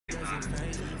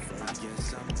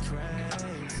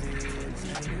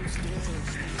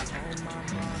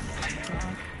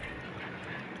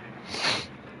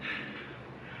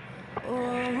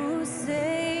Oh,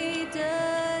 say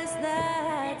does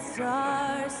that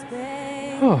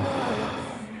star-spangled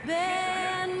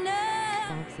banner.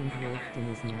 Boxing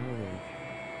Wolfden is now in.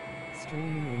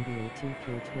 Streaming NBA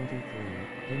 2K23,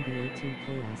 NBA 2K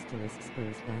 *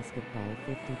 Spurs basketball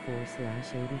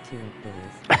 54/82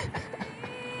 updates.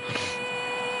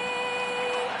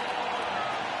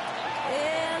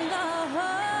 In the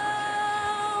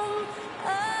home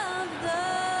of the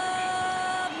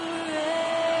brave.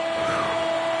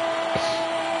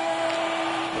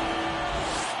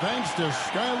 Thanks to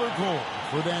Skylar Cole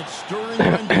for that stirring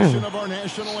rendition of our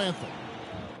national anthem.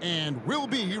 And we'll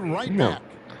be right back.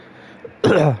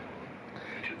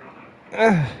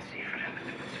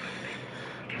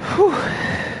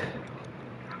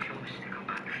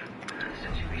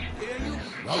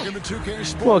 Welcome to 2K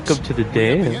Sports. Welcome to the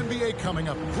day. The NBA coming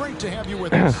up. Great to have you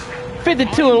with us.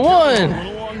 52-1.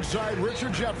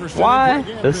 Why?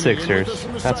 The Sixers.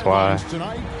 That's why.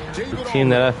 The team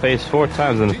that I faced 4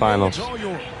 times in the finals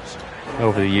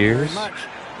over the years.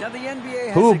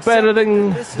 Who better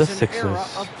than the Sixers?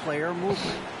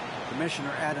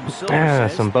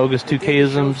 Some bogus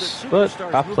 2K-isms, but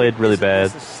I played really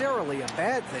bad.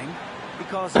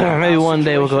 Maybe one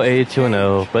day we'll go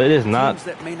 82-0, but it is not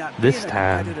this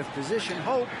time.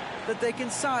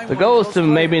 The goal is to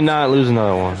maybe not lose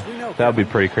another one. That would be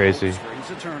pretty crazy.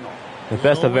 The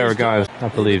best I've ever gotten, I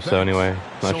believe so anyway.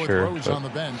 Not sure.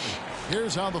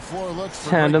 Here's how the floor looks.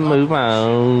 Time to move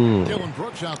on. Dylan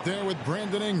Brooks out there with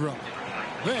Brandon Ingram.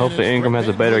 Hopefully Ingram has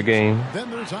a better game.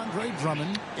 Then there's Andre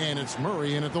Drummond, and it's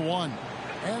Murray in at the 1.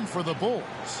 And for the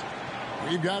Bulls,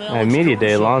 we've got At media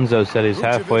day, Lonzo said he's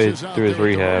halfway through his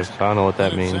rehab, so I don't know what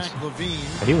that means. But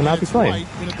he will not be playing.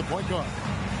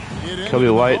 Kobe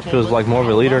White feels like more of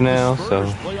a leader now, so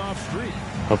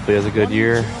hopefully he has a good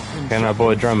year. And our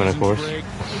boy Drummond, of course. Making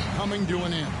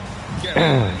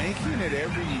it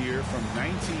every year from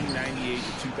 1998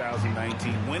 to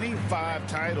 2019, winning 5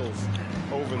 titles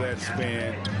over that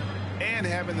span, and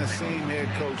having the same head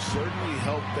coach certainly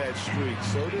helped that streak.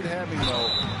 So did having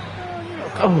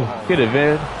get it,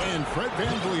 Van. And Fred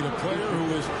VanVleet, a player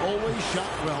who has always shot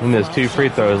well. He missed 2 free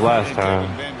throws last time.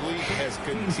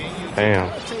 Damn.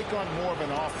 Take on more of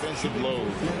an offensive load,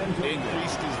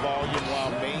 increased his volume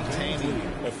while maintaining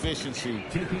efficiency.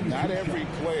 Not every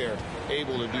player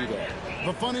able to do that.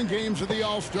 The fun and games of the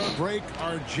All-Star break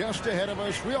are just ahead of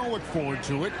us. We all look forward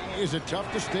to it. Is it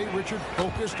tough to stay, Richard,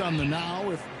 focused on the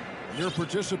now if you're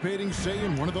participating, say,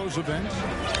 in one of those events?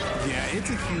 Yeah, it's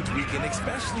a huge weekend,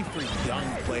 especially for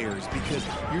young players, because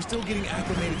you're still getting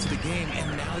acclimated to the game,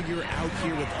 and now you're out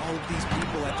here with all of these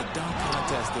people at the dunk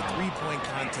contest, the three-point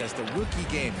contest, the rookie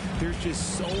game. There's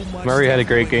just so much. Murray had a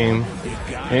great game.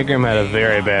 Ingram had a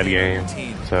very bad game,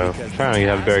 so I'm trying to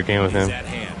have a better game with him.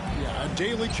 Yeah, a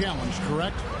daily challenge,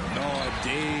 correct? No,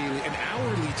 an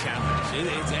hourly challenge.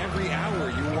 It's every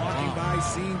hour. You're walking by,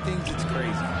 seeing things. It's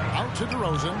crazy. Out to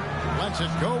DeRozan. Lets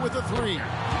it go with a 3.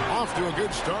 Off to a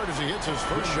good start as he hits his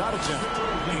first shot attempt.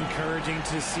 Encouraging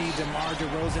to see DeMar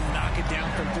DeRozan knock it down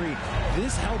from 3.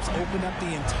 This helps open up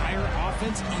the entire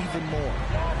offense even more.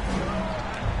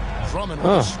 Drummond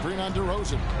with a screen on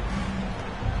DeRozan.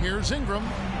 Here's Ingram.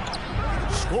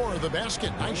 Score the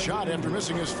basket. Nice shot after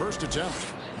missing his first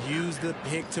attempt. Used the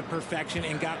pick to perfection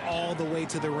and got all the way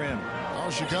to the rim. Well,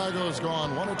 Chicago's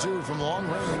gone 1 of 2 from long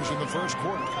range in the first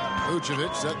quarter.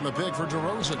 Vucevic setting the pick for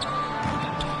DeRozan.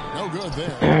 No good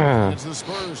there. It's the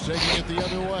Spurs taking it the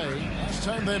other way. Last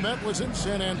time they met was in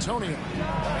San Antonio.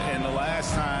 And the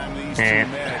last time these two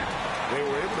met, they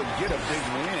were able to get a big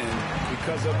win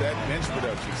because of that bench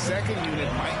production. Second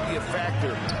unit might be a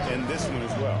factor in this one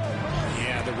as well.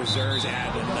 Yeah, the reserves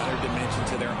add another dimension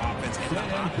to their offense, and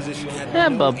the opposition had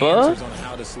no answers on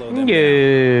how to slow them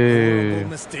down. Horrible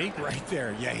mistake right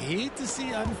there. You hate to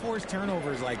see unforced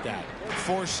turnovers like that.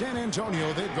 For San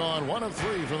Antonio, they've gone 1 of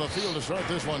 3 from the field to start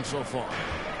this one so far.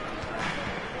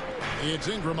 It's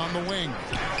Ingram on the wing.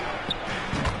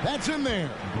 That's in there.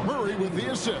 Murray with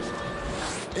the assist.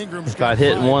 Ingram's If I'd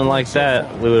hit one like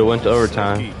that, we would have went to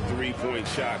overtime. 3-point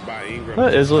shot by Ingram.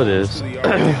 What is what it is.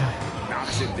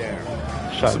 Knocks it down.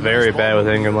 Shot very bad with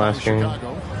Ingram last game.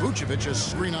 Vucevic's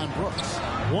screen on Brooks.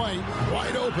 White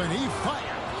wide open. He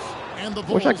fires. And the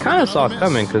Which I kind of saw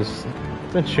coming because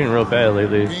he's been shooting real bad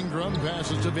lately. Ingram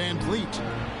passes to VanVleet.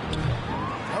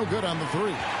 No good on the 3.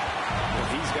 Well,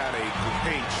 he's got a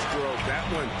great stroke. That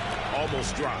one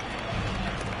almost dropped.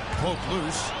 Poked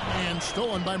loose and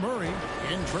stolen by Murray.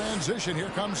 In transition, here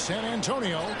comes San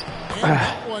Antonio. And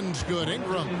that one's good.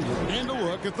 Ingram. And a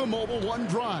look at the Mobile One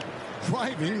drive.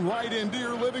 Driving right into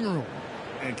your living room.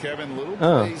 And Kevin, little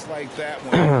plays like that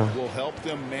one will help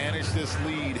them manage this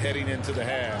lead heading into the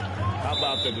half. How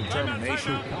about the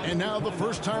determination? And now the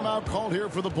first timeout called here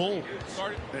for the Bulls.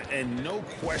 And no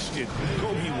question,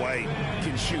 Kobe White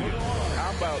can shoot it.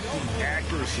 How about the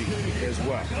accuracy as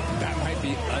well? That might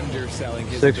be underselling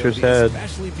his Sixers ability, had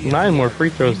especially 9 more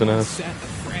free throws than he us. set a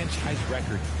franchise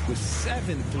record with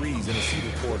 7 threes in a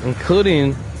single quarter.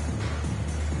 Including,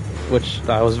 which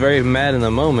I was very mad in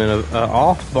the moment, an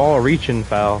off-ball reaching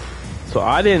foul. So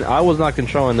I was not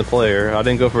controlling the player. I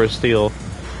didn't go for a steal.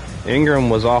 Ingram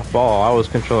was off ball. I was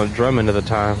controlling Drummond at the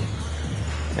time.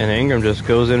 And Ingram just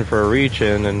goes in for a reach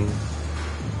in and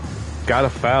got a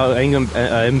foul.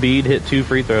 Embiid hit 2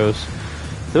 free throws.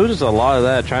 There was just a lot of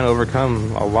that, trying to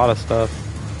overcome a lot of stuff.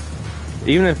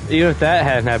 Even if that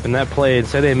hadn't happened, that play, and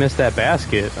say they missed that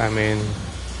basket, I mean,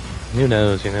 who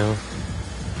knows, you know?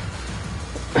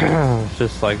 It's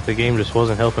just like the game just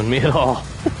wasn't helping me at all.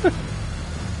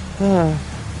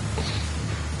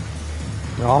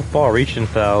 Off-ball reaching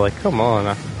foul, like, come on.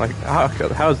 Like,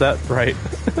 how's that right?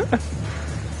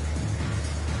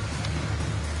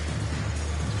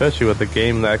 Especially with the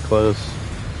game that close.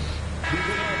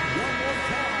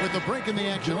 With the break in the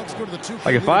action, let's go to the 2.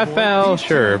 Like, if I foul,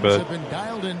 sure, but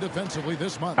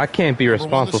I can't be Number 1,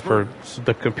 responsible for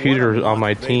the computer on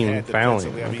my team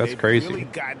fouling. Like, that's crazy. Really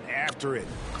gotten after it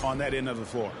on that end of the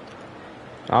floor.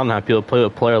 I don't know how people play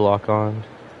with player lock on.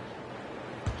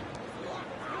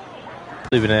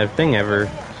 Even a thing ever.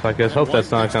 So I guess hope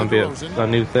that's not going to be a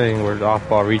new thing where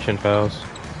off-ball reaching fouls.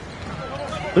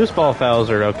 Loose ball fouls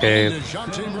are okay. So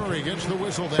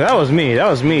that was me. That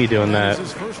was me doing that.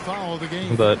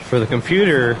 But for the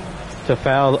computer to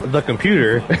foul the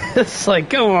computer, it's like,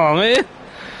 come on, man.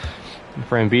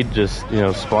 For Embiid just,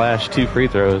 splashed 2 free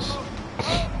throws.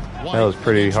 That was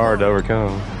pretty hard to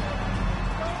overcome.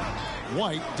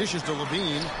 White dishes to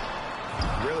Levine.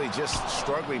 Really just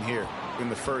struggling here in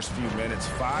the first few minutes.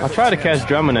 I tried to catch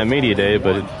Drummond at media day,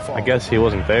 but I guess he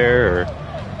wasn't there, or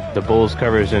the Bulls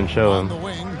coverage didn't show him.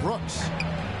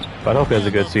 But I hope he has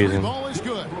a good season.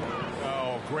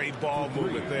 Oh, great ball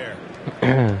movement there.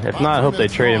 If not, I hope they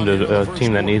trade him to a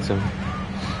team that needs him.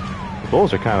 The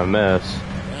Bulls are kind of a mess.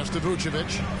 Pass to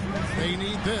Vucevic. They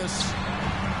need this.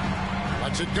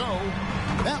 Lets it go.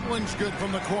 That one's good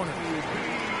from the corner.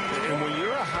 And when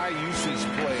you're a high-usage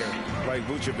player like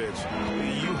Vucevic,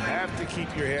 you have to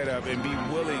keep your head up and be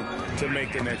willing to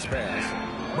make the next pass.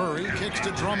 Murray kicks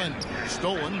to Drummond.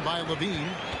 Stolen by Levine.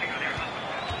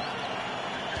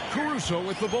 Caruso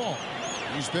with the ball.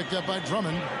 He's picked up by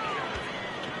Drummond.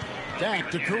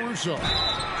 Back to Caruso.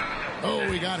 Oh,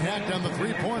 he got hacked on the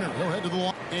three-pointer. He'll head to the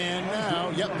line. And now,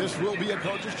 yep, this will be a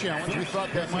coach's challenge. We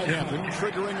thought that might happen,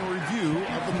 triggering a review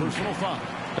of the personal foul.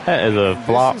 That is a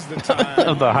flop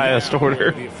of the highest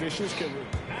order.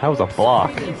 That was a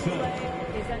block.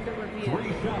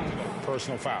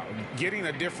 Personal foul. Getting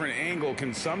a different angle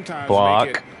can sometimes block.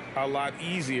 Make it a lot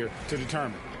easier to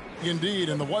determine. Indeed,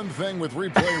 and the one thing with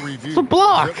replay review, it's a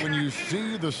block. That when you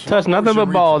see the touch nothing but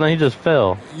ball, and then he just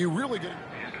fell. You really get.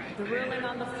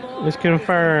 It's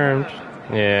confirmed.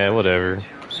 Yeah, whatever.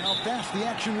 How fast the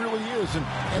action really is, and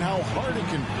how hard it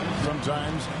can be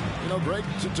sometimes, Greg,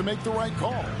 to make the right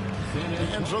call.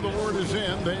 And so the word is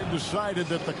in. They've decided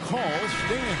that the call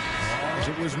stands as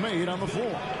it was made on the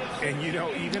floor. And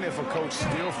even if a coach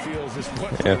still feels this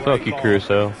wasn't yeah, the fuck right you, call,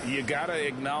 Caruso. you gotta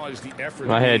acknowledge the effort.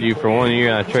 I had you for 1 year,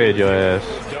 and I traded your ass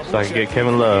so I could get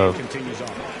Kevin Love.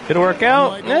 Did it work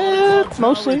out?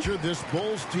 Mostly. This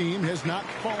Bulls team has not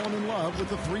fallen in love with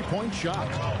the three-point shot.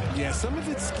 Yeah, some of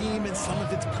it's scheme and some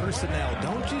of it's personnel.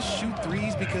 Don't just shoot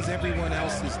threes because everyone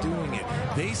else is doing it.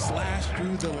 They slash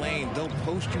through the lane. They'll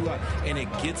post you up, and it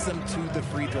gets them to the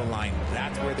free throw line.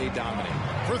 That's where they dominate.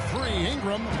 For 3,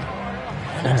 Ingram.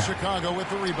 And it's Chicago with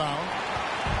the rebound.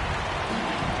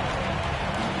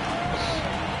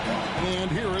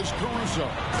 And here is Caruso.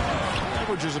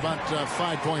 Averages about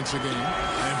 5 points a game.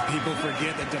 And people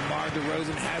forget that DeMar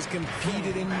DeRozan has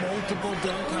competed in multiple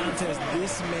dunk contests.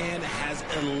 This man has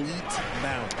elite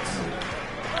bounce.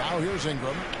 Now here's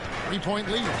Ingram. 3-point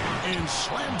lead. And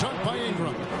slam dunk by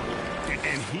Ingram.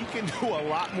 And he can do a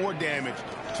lot more damage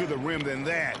to the rim than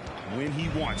that when he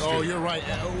wants to. Oh, you're right.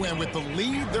 And with the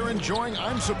lead they're enjoying,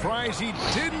 I'm surprised he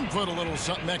didn't put a little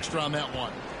something extra on that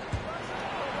one.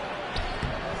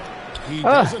 He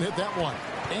doesn't hit that one.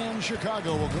 And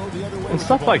Chicago will go the other way. And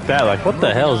stuff like that. Like, what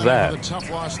the hell is that?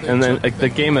 And then like, the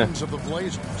game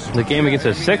against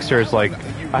the Sixers, like,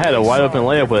 I had a wide open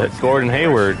layup with Gordon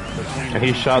Hayward, and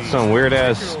he shot some weird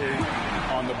ass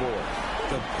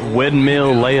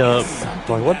windmill layup.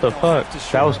 Like, what the fuck?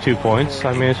 That was 2 points.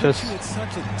 I mean, it's just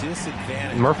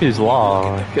Murphy's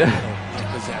Law.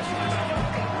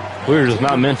 We were just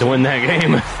not meant to win that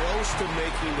game. Close to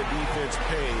making the defense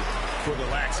pay for the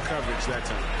lax coverage that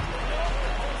time.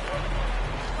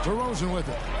 DeRozan with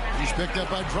it. He's picked up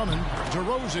by Drummond.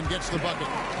 DeRozan gets the bucket.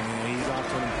 Yeah, he's off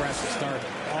to an impressive start.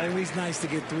 Always nice to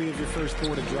get 3 of your first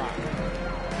 4 to drop.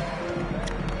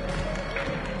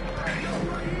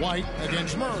 White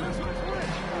against Murray.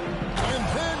 And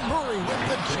then Murray with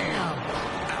the jam.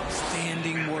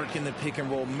 Outstanding work in the pick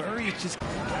and roll. Murray is just...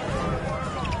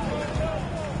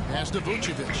 Pass to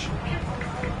Vucevic.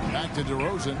 Back to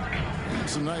DeRozan. And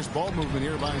some nice ball movement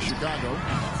here by Chicago.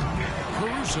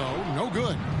 Caruso, no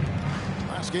good.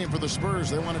 Last game for the Spurs.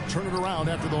 They want to turn it around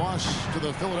after the loss to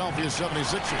the Philadelphia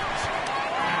 76ers.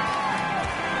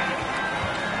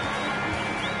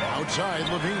 Outside,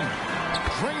 Levine.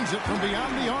 Drains it from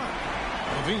beyond the arc.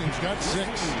 Levine's got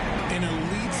 6. An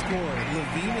elite scorer.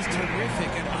 Levine is terrific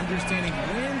at understanding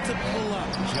when to pull up,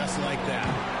 just like that.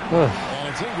 And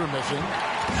it's Ingram missing.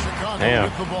 Chicago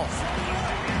with the ball.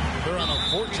 They're on a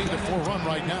 14-4 run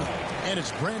right now. And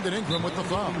it's Brandon Ingram with the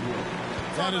foul.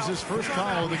 That is his first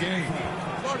foul of the game.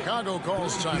 Chicago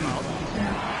calls timeout.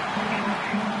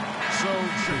 So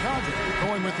Chicago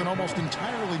going with an almost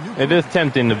entirely new. It is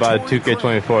tempting to buy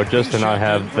 2K24 just to not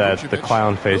have the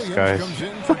clown face, guys.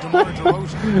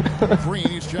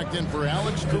 Green is checked in for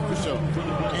Alex Caruso.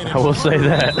 I will say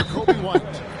that.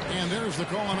 And there's the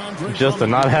call on Andre Just to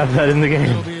not have that in the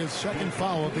game. It'll be his second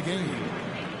foul of the game.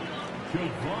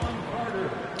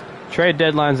 Trade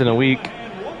deadline's in a week.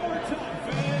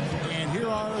 And here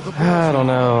are the I don't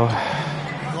know.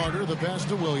 Carter, the pass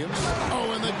to Williams.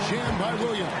 Oh, and the jam by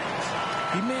Williams.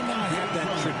 He may not have that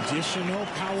traditional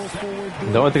power forward.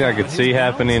 The only thing I could see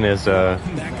happening is that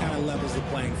kind of levels the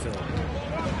playing field.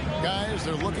 Guys,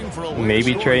 they're looking for a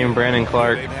maybe trading Brandon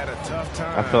Clark.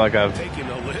 I feel like I've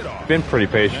been pretty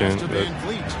patient. But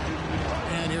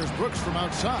and here's Brooks from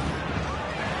outside.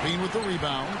 Bean with the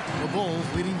rebound. The Bulls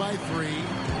leading by 3.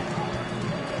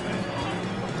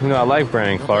 You know, I like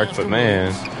Brandon Clark, but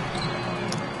man,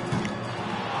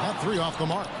 That 3 off the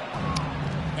mark.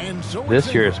 And so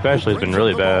this year especially has been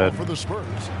really bad. For the Spurs.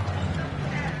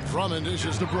 Drummond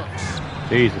dishes to Brooks.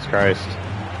 Jesus Christ.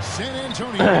 San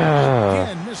Antonio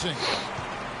again missing.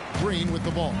 Green with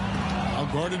the ball. Now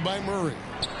guarded by Murray.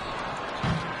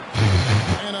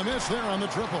 And a miss there on the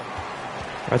triple.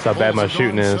 That's how bad my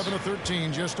shooting is. 7 of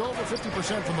 13, just over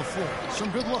 50% from the floor.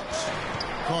 Some good looks.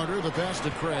 Carter, the pass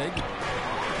to Craig.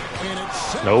 And it's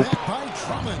set back by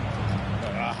Drummond.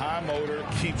 A high motor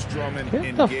keeps Drummond Get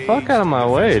engaged. the fuck out of my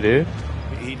way, dude.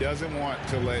 He doesn't want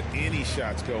to let any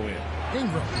shots go in.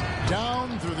 Ingram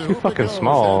down through the Too hoop. fucking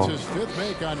small. That's his 5th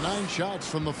make on 9 shots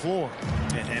from the floor.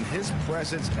 And his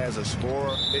presence as a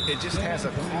scorer, it just has a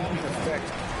calming effect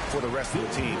for the rest of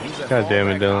the team. He's a God damn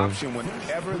it, Dylan. option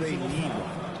whenever they need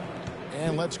one.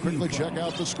 And let's quickly check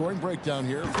out the scoring breakdown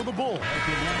here for the Bulls.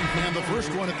 And the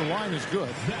first one at the line is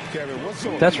good. Kevin, what's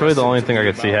so That's really the only thing I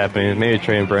could see happening is maybe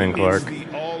trading Brandon Clark.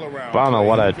 But I don't know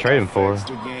what I'd trade him for.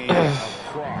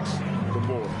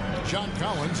 John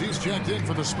Collins, he's checked in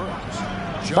for the Spurs.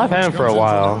 I've had him for a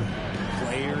while.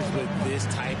 Players with this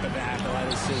type of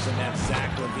athleticism at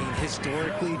Zach LaVine,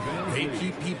 historically, they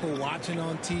keep people watching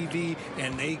on TV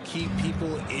and they keep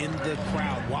people in the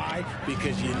crowd. Why?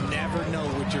 Because you never know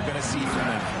what you're going to see from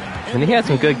them. And he had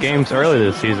some good games early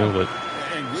this season, but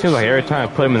it seems like every time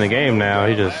I put him in the game now,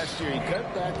 he just,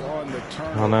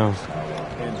 I don't know.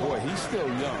 And boy, he's still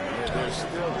young. There's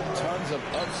still tons of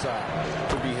upside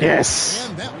to be had. Yes.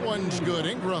 And that one's good.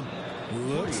 Ingram.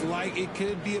 Looks like it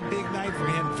could be a big night for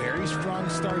him. Very strong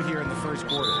start here in the first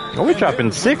quarter. Oh, we're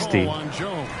dropping 60.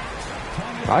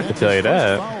 I can tell you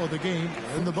that. Foul of the game,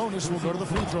 and the bonus will go to the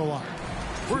free throw line.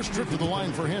 First trip to the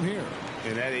line for him here.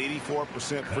 And that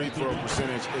 84% free throw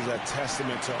percentage is a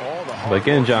testament to all the hard But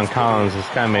again, John Collins has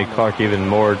kind of made Clark even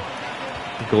more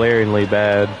glaringly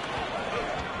bad.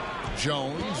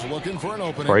 Jones looking for an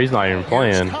opening. Or he's not even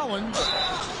playing. Here's Collins.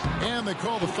 And they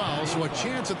call the foul, so a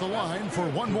chance at the line for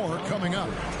one more coming up.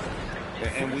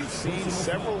 And we've seen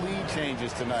several lead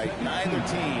changes tonight. Neither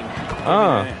team.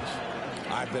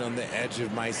 I've been on the edge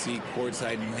of my seat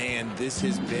courtside. Man, this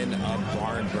has been a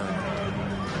barn burner.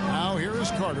 Now here is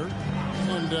Carter.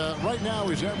 And right now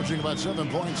he's averaging about 7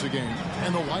 points a game.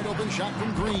 And the wide open shot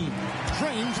from Green.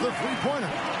 Drains the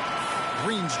three-pointer.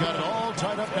 Green's got it all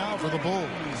tied up now for the Bulls.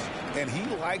 and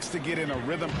he likes to get in a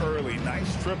rhythm early.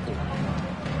 Nice triple.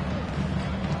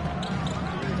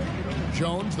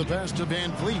 Jones, the pass to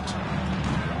Van Fleet.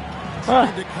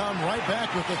 Trying to come right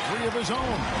back with the three of his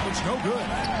own. It's no good.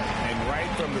 And right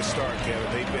from the start,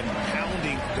 Kevin, they've been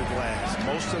pounding the glass.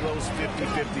 Most of those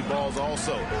 50-50 balls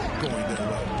also going their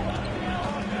way.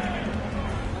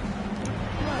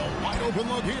 A wide open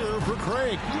look here for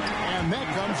Craig. And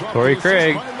that comes off Corey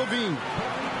Craig. by Levine.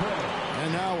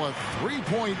 And now a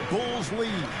 3-point Bulls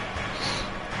lead.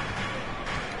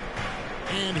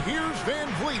 And here's Van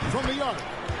Fleet from the arc.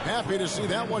 Happy to see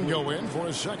that one go in for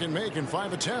his second make in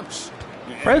 5 attempts.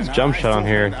 Fred's jump shot on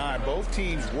here. Both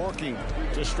teams working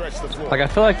to stretch the floor. Like, I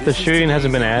feel like the shooting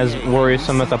hasn't been as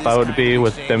worrisome as I thought it would be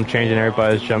with them changing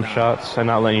everybody's jump shots and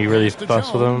not letting you really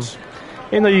fuss with them.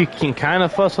 Even though you can kind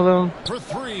of fuss with them. For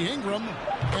 3, Ingram.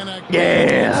 And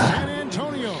Yeah. San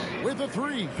Antonio with a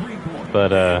 3.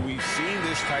 But, We've seen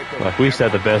this type of like we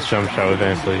said, the best jump shot with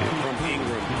Van Fleet. from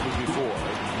Ingram before,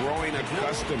 growing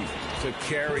accustomed to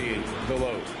carrying the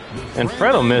load. And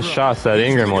Fred will miss shots that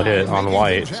Ingram will hit on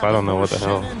White, so I don't know what the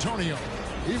hell.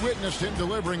 He witnessed him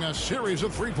delivering a series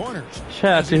of 3-pointers.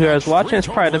 Shout out to who I was watching. It's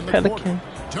probably the Pelican.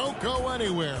 Don't go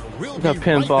anywhere. We'll The be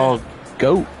pinball right back.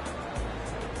 goat.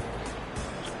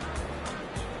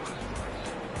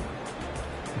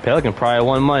 Pelican probably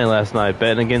won money last night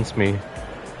betting against me,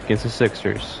 against the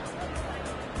Sixers.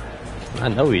 I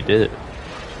know he did.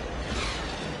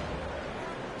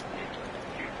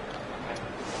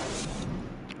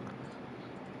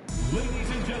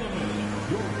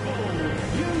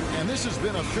 And this has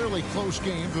been a fairly close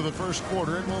game through the first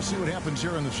quarter, and we'll see what happens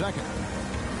here in the second.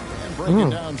 And breaking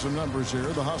down some numbers here,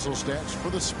 the hustle stats for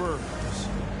the Spurs.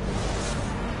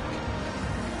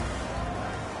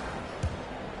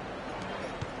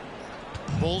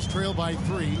 Bulls trail by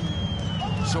 3.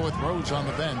 So with Rhodes on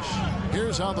the bench,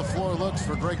 here's how the floor looks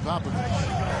for Greg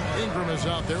Popovich. Ingram is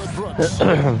out there with Brooks.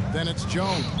 Then it's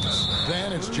Jones.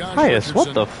 Then it's Josh Highest,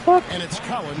 what the fuck? And it's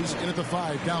Collins in at the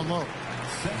 5 down low.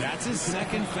 That's his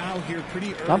second foul here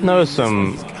pretty early. I've noticed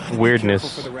some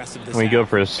weirdness when you go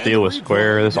for a steal with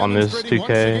square on this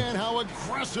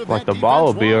 2K. Like the ball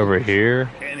will be over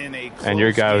here, and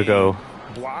your guy would go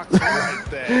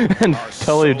and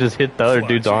totally just hit the other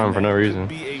dude's arm for no reason.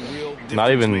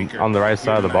 Not even on the right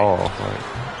side of the ball.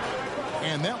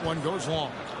 And that one goes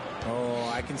long.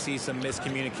 Oh, I can see some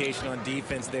miscommunication on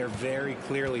defense there very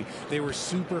clearly. They were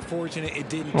super fortunate it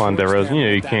didn't. Come on, DeRozan, you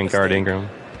know you can't guard Ingram.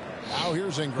 Now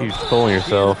here's Ingram. You're fooling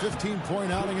yourself.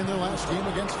 15-point outing in their last game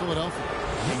against Philadelphia.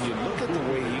 When you look at the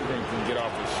way Ingram can get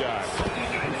off a shot,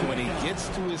 when he gets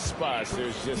to his spots,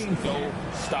 there's just no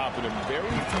stopping him. Very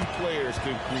few players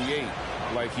can create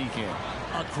like he can.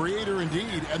 A creator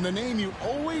indeed, and the name you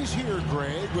always hear,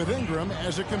 Greg, with Ingram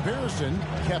as a comparison,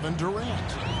 Kevin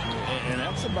Durant. And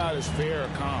that's about as fair a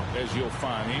comp as you'll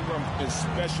find. Ingram is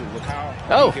special. Look how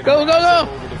Go,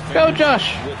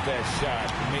 Josh. With that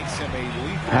shot, makes him a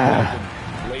lethal weapon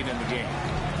late in the game.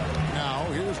 Now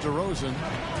here's DeRozan.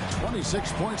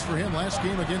 26 points for him last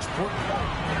game against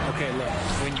Portland. Okay, look,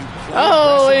 when you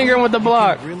Ingram with the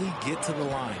block. you can really get to the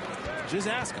line. Just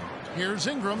ask him. Here's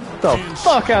Ingram. The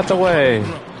fuck out the way.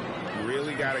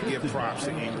 Really got to give props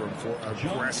to Ingram for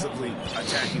aggressively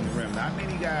attacking the rim. Not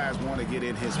many guys want to get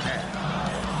in his path.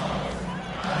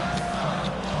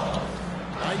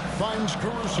 Wright finds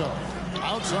Caruso.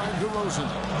 Outside DeRozan.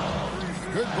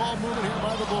 Good ball movement here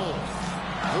by the Bulls.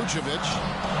 Vucevic.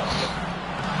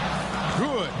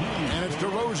 Good. And it's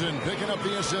DeRozan picking up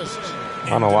the assist. I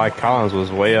don't know why Collins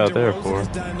was way out there DeRozan for. has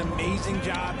done an amazing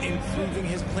job improving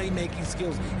his playmaking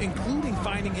skills, including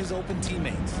finding his open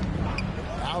teammates.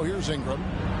 Now here's Ingram.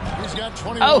 He's got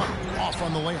 21 off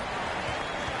on the layup.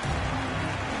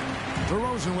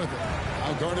 DeRozan with it.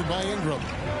 Now guarded by Ingram.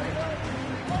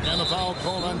 And the foul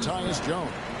called on Tyus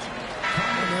Jones.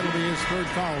 And that'll be his 3rd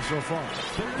foul so far.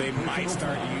 They might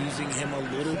start using him a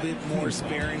little bit more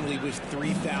sparingly with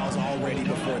 3 fouls already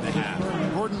before the half.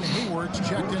 Gordon Hayward's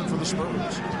checked in for the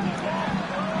Spurs.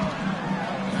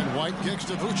 And White kicks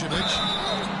to Vucevic.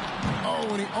 Oh,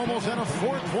 and he almost had a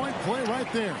 4-point play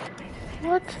right there.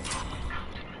 What?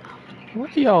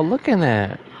 What are y'all looking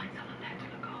at?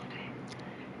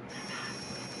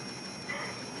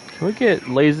 Can we get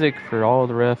LASIK for all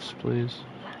the refs, please?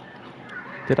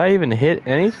 Did I even hit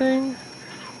anything?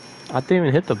 I didn't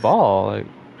even hit the ball. Like,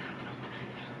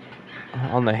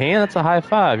 on the hand, that's a high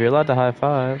five. You're allowed to high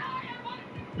five.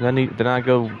 Then I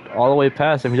go all the way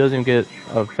past him. He doesn't even get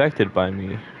affected by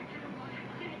me.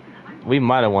 We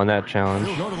might have won that challenge.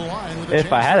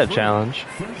 If I had a challenge.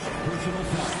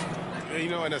 You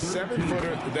know, and a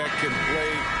 7-footer that can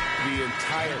play the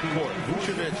entire court.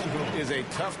 Vucevic is a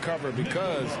tough cover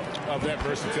because of that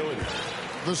versatility.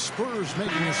 The Spurs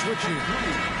making a switch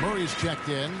here. Murray's checked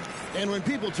in. And when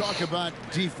people talk about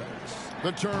defense,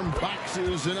 the term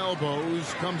boxes and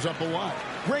elbows comes up a lot.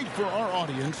 Great for our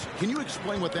audience. Can you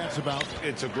explain what that's about?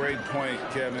 It's a great point,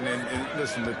 Kevin. And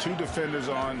listen, the two defenders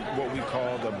on what we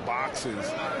call the boxes,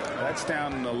 that's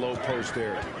down in the low post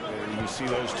area. You see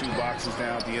those two boxes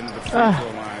down at the end of the free throw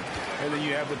line. And then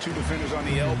you have the two defenders on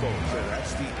the elbows.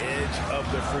 That's the edge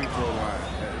of the free throw line.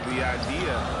 The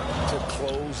idea to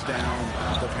close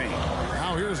down the paint.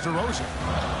 Now here's DeRozan.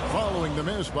 Following the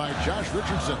miss by Josh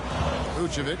Richardson.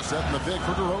 Vucevic setting the pick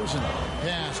for DeRozan.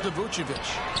 Pass to Vucevic.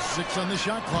 6 on the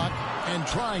shot clock. And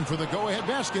trying for the go-ahead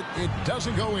basket. It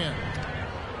doesn't go in.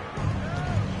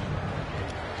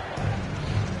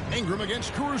 Ingram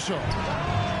against Caruso.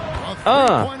 A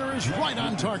three-pointer is right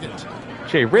on target.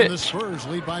 Jay Rich. And the Spurs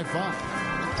lead by 5.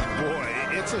 Boy,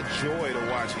 it's a joy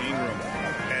to watch Ingram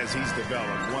as he's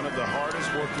developed. One of the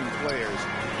hardest working players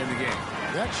in the game.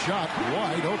 That shot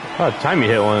wide open. Oh, time you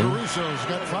hit one. Caruso's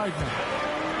got 5 now.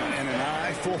 And an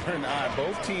eye for an eye.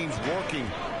 Both teams working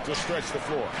to stretch the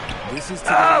floor. This is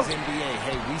today's NBA.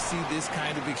 Hey, we see this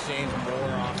kind of exchange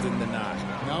more often than not.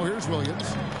 Now here's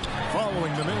Williams.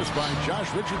 Following the miss by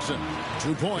Josh Richardson.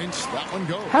 2 points. That one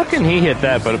goes. How can he hit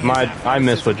that, but I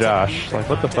missed with Josh? Like,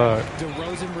 what the fuck?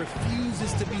 DeRozan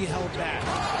refuses to be held back.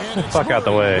 Fuck out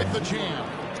the way. With the jam.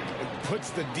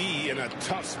 Puts the D in a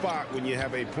tough spot when you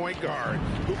have a point guard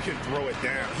who can throw it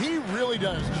down. He really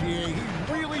does, GA.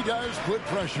 He really does put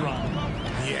pressure on him.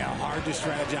 Yeah, hard to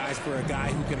strategize for a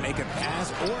guy who can make a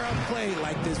pass or a play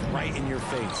like this right in your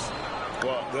face.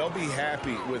 Well, they'll be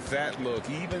happy with that look,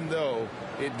 even though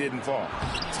it didn't fall.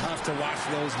 Tough to watch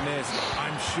those miss.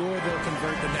 I'm sure they'll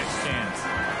convert the next chance.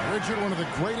 Richard, one of the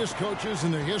greatest coaches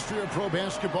in the history of pro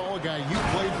basketball, a guy you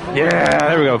played for. Yeah,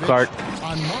 there we go, Clark.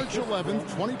 On March 11th,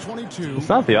 2022. It's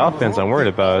not the offense I'm worried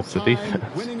about, it's the defense.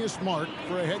 Winningest mark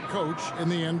for a head coach in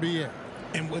the NBA.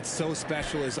 And what's so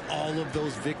special is all of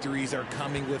those victories are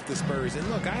coming with the Spurs. And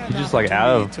look, I had He's just like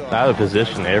out of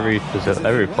position every play.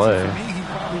 For me, he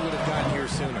probably would have gotten here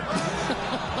sooner.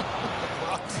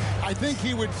 I think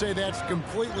he would say that's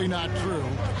completely not true,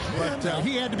 but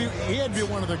he had to be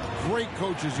one of the great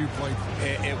coaches you played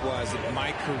for. It was.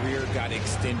 My career got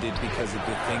extended because of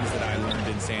the things that I learned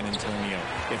in San Antonio.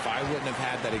 If I wouldn't have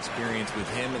had that experience with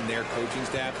him and their coaching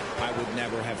staff, I would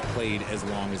never have played as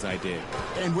long as I did.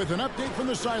 And with an update from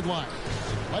the sideline,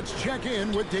 let's check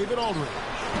in with David Aldridge.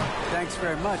 Thanks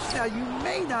very much. Now, you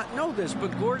may not know this,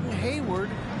 but Gordon Hayward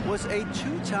was a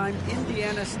 2-time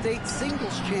Indiana State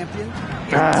singles champion in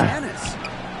tennis.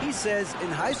 He says, in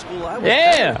high school, I was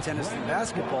better at tennis than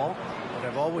basketball, but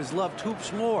I've always loved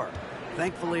hoops more.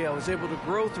 Thankfully, I was able to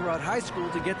grow throughout high school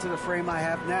to get to the frame I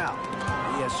have now.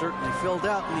 He has certainly filled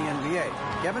out in the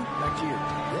NBA. Kevin, back to you.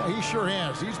 Yeah, he sure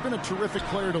has. He's been a terrific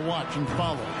player to watch and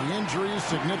follow. The injury is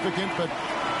significant, but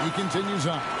he continues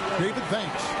on. David,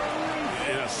 thanks.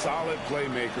 And a solid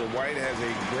playmaker. White has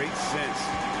a great sense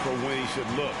for when he should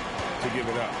look to give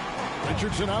it up.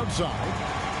 Richardson outside.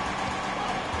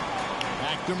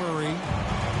 Back to Murray.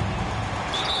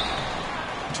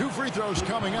 2 free throws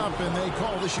coming up, and they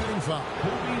call the shooting foul.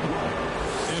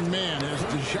 And man, has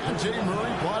DeJounte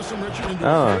Murray blossomed, Richard, into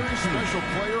a very special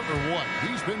player or what?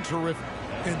 He's been terrific.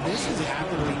 And this has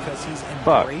happened because he's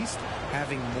embraced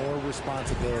having more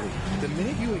responsibility. The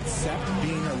minute you accept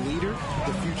being a leader,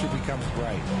 the future becomes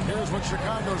bright. Here's what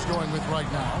Chicago's going with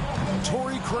right now.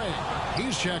 Torrey Craig,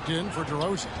 he's checked in for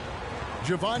DeRozan.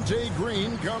 Javonte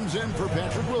Green comes in for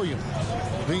Patrick Williams.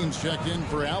 Levine's checked in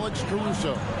for Alex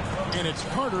Caruso. And it's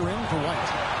Carter in for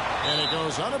White. And it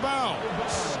goes out of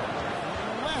bounds.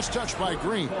 Last touch by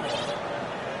Green.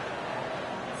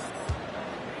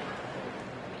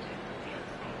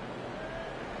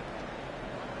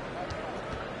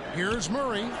 Here's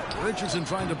Murray. Richardson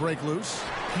trying to break loose.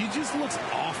 He just looks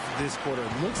off this quarter.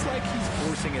 Looks like he's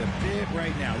forcing it a bit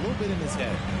right now, a little bit in his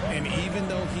head. And even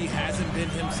though he hasn't been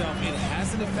himself, it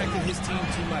hasn't affected his team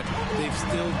too much. They've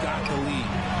still got the lead.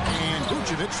 And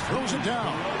Vucevic throws it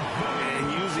down. And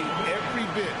using every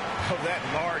bit of that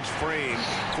large frame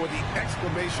for the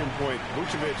exclamation point.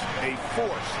 Vucevic, a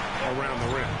force around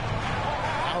the rim.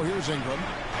 Now here's Ingram.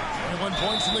 21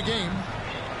 points in the game.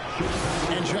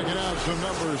 And checking out some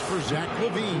numbers for Zach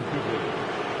LaVine.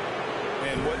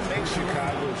 And what makes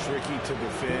Chicago tricky to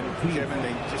defend, Kevin,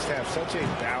 they just have such a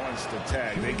balanced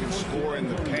attack. They can score in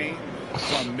the paint,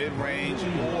 from mid-range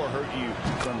or hurt you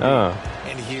from deep.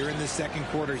 And here in the second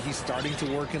quarter, he's starting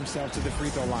to work himself to the free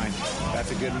throw line.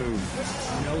 That's a good move.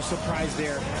 No surprise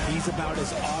there. He's about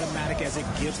as automatic as it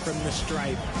gets from the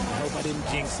stripe. I hope I didn't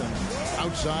jinx him.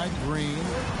 Outside, Green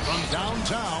from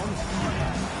downtown.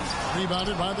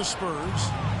 Rebounded by the Spurs.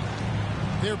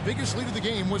 Their biggest lead of the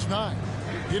game was 9.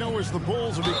 You know, as the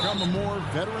Bulls have become a more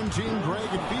veteran team, Greg,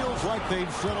 it feels like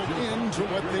they've settled into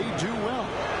what they do well.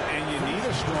 And you need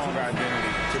a strong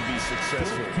identity to be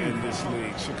successful in this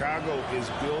league. Chicago is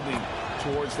building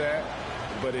towards that,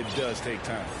 but it does take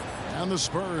time. And the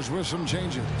Spurs with some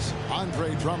changes.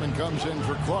 Andre Drummond comes in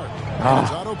for Clark. And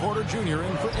it's Otto Porter Jr.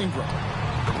 in for Ingram.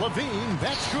 Levine,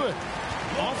 that's good.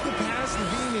 Off the pass,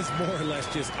 Levine is more or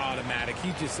less just automatic.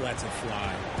 He just lets it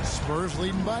fly. Spurs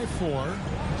leading by 4.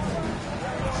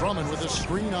 Drummond with a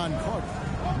screen on Carter.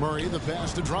 Murray the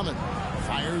pass to Drummond.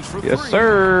 Fires for 3. Yes,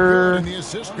 sir. And the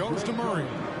assist goes to Murray.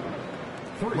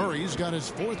 Murray's got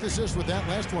his 4th assist with that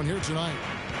last one here tonight.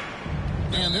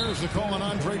 And there's the call on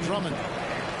Andre Drummond.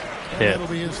 And that'll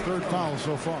be his 3rd foul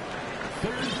so far.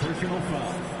 3rd personal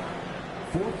foul.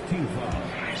 4th team foul.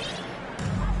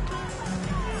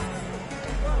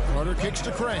 Carter kicks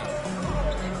to Craig.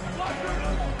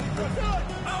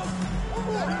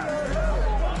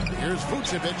 Here's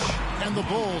Vucevic, and the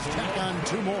Bulls tack on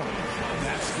 2 more.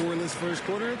 That scoreless first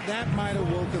quarter, that might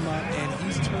have woke him up, and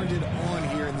he's turned it on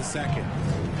here in the second.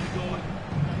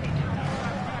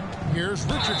 Here's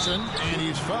Richardson, and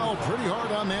he's fouled pretty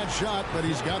hard on that shot, but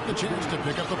he's got the chance to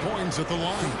pick up the points at the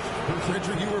line.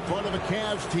 Richard, you were part of a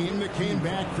Cavs team that came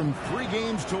back from 3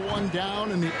 games to 1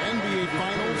 down in the NBA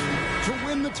Finals to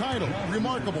win the title.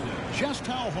 Remarkable. Just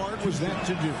how hard was that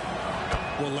to do?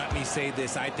 Well, let me say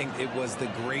this. I think it was the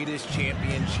greatest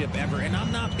championship ever. And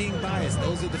I'm not being biased.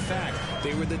 Those are the facts.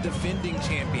 They were the defending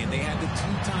champion. They had the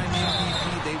 2-time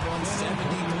MVP. They won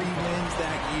 73 wins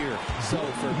that year. So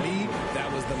for me,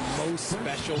 that was the most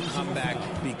special comeback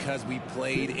because we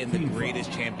played in the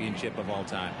greatest championship of all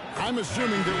time. I'm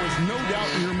assuming there was no doubt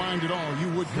in your mind at all you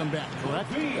would come back,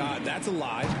 correct? That's a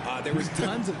lie. There was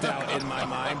tons of doubt in my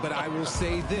mind, but I will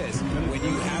say this. When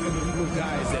you have a group of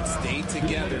guys that stay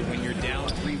together when you're down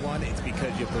 3-1, it's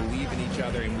because you believe in each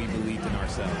other and we believed in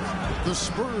ourselves. The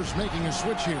Spurs making a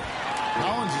switch here.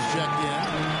 Collins is checked in.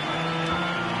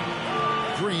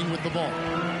 Green with the ball.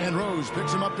 And Rose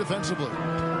picks him up defensively.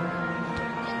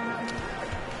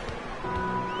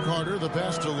 Carter, the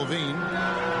pass to Levine.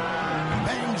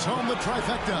 Bangs home the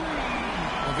trifecta.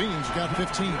 Levine's got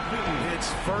 15.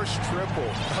 It's first triple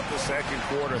of the second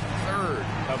quarter, 3rd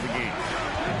of the game.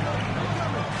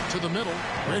 To the middle,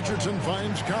 Richardson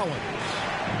finds Collins.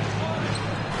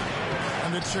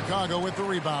 And it's Chicago with the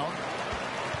rebound.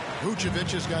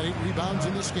 Vucevic has got 8 rebounds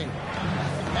in this game.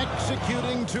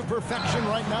 Executing to perfection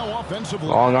right now offensively.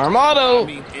 Long Armado. I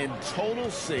mean, in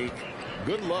total sync.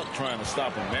 Good luck trying to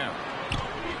stop him now.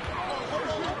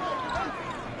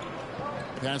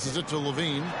 Passes it to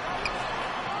Levine.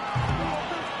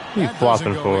 He's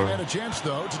flopping for. They had a chance,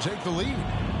 though, to take the lead.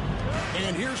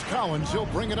 And here's Collins. He'll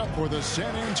bring it up for the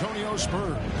San Antonio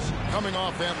Spurs. Coming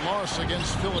off that loss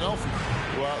against Philadelphia.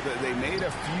 Well, they made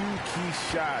a few key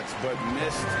shots, but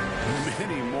missed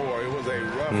many more. It was a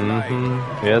rough night.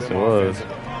 Yes, it was.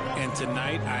 And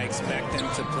tonight, I expect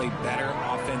them to play better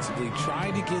offensively.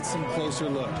 Try to get some closer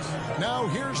looks. Now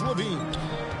here's Levine.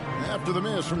 After the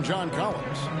miss from John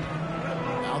Collins.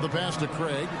 Now the pass to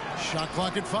Craig. Shot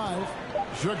clock at 5.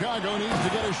 Chicago needs to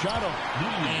get a shot up.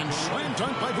 And slam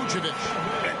dunk by Vucevic.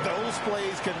 And those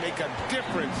plays can make a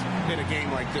difference in a game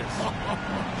like this.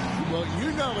 Well,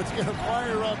 you know it's going to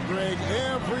fire up, Greg,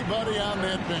 everybody on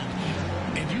that bench.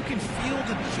 And you can feel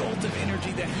the jolt of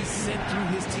energy that he sent through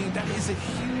his team. That is a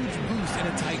huge boost in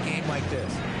a tight game like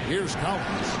this. Here's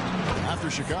Collins. After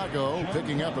Chicago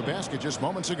picking up a basket just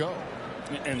moments ago.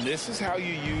 And this is how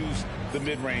you use the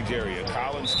mid-range area.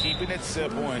 Collins keeping it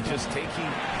simple and just taking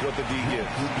what the D gives.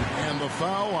 And the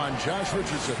foul on Josh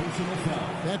Richardson.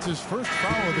 That's his first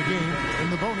foul of the game,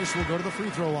 and the bonus will go to the free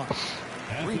throw line.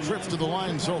 3 trips to the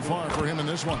line so far for him in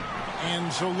this one.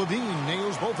 And so Levine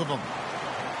nails both of them.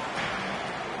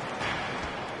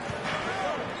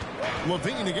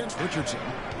 Levine against Richardson.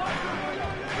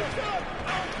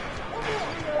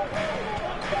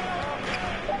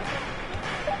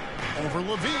 Over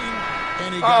Levine,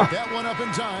 and he got that one up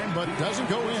in time, but doesn't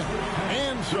go in.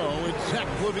 And so it's Zach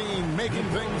Levine making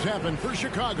things happen for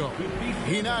Chicago.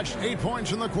 He notched 8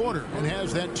 points in the quarter and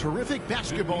has that terrific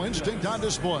basketball instinct on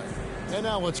display. And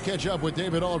now let's catch up with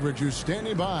David Aldridge, who's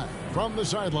standing by from the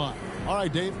sideline. All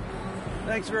right, Dave.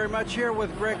 Thanks very much. Here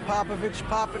with Greg Popovich.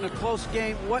 Pop, in a close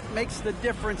game, what makes the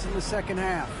difference in the second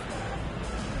half?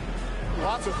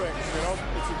 Lots of things, you know.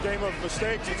 It's a game of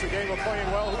mistakes. It's a game of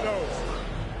playing well. Who knows?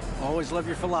 Always love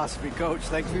your philosophy, Coach.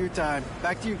 Thanks for your time.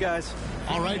 Back to you guys.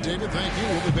 All right, David, thank you.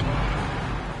 We'll be back.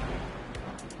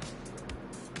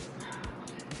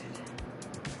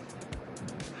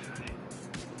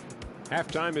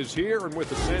 Halftime is here, and with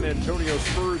the San Antonio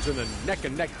Spurs in a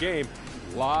neck-and-neck game,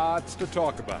 lots to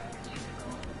talk about.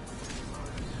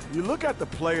 You look at the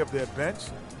play of their bench,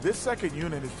 this second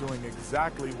unit is doing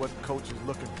exactly what the coach is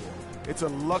looking for. It's a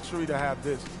luxury to have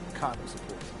this kind of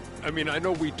support. I mean, I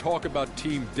know we talk about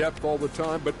team depth all the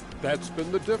time, but that's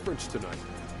been the difference tonight.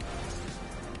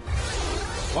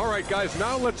 All right, guys,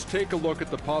 now let's take a look at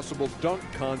the possible dunk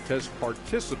contest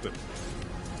participant.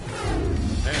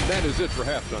 And that is it for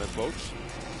halftime, folks.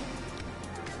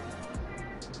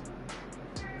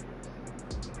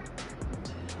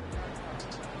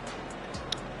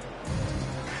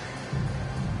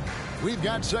 We've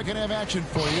got second half action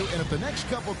for you, and if the next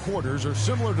couple quarters are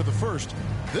similar to the first,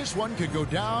 this one could go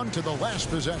down to the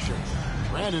last possession.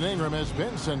 Brandon Ingram has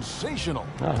been sensational.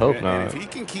 I hope not. And if he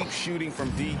can keep shooting from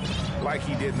deep like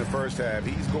he did in the first half,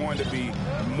 he's going to be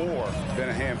more than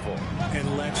a handful.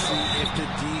 And let's see if the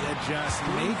D adjusts,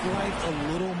 make life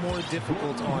a little more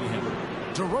difficult on him.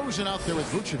 DeRozan out there with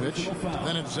Vucevic,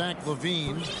 then it's Zach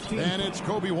LaVine, then it's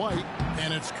Kobe White,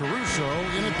 and it's Caruso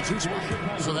in at the 2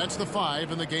 spot. So that's the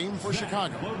 5 in the game for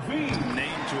Chicago.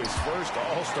 Named to his first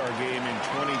All-Star game in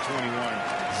 2021,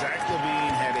 Zach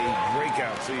LaVine had a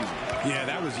breakout season. Yeah,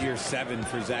 that was year 7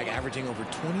 for Zach, averaging over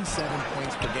 27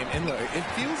 points per game. And look, it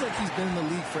feels like he's been in the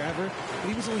league forever, but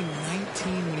he was only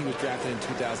 19 when he was drafted in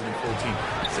 2014.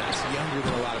 Zach's younger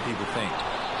than a lot of people think.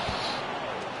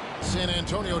 San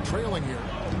Antonio trailing here.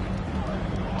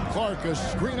 Clark, a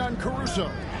screen on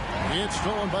Caruso. It's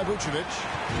stolen by Vucevic.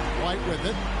 White with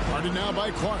it. Guarded now by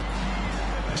Clark.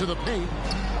 To the paint.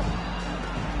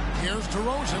 Here's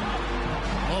DeRozan.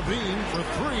 LaVine for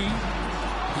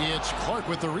 3. It's Clark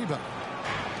with the rebound.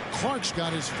 Clark's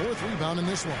got his 4th rebound in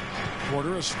this one.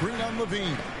 Porter, a screen on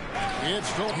LaVine. It's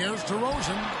still. Here's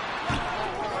DeRozan.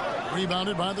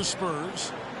 Rebounded by the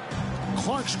Spurs.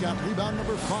 Clark's got rebound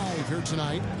number 5 here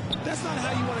tonight. That's not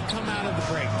how you want to come out of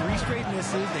the break. 3 straight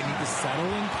misses. They need to settle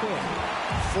in quick.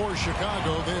 For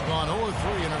Chicago, they've gone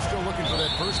 0-3 and are still looking for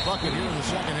that first bucket here in the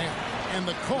second half. And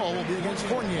the call will be against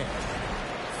Fournier.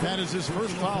 That is his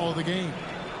first foul of the game.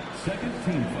 Second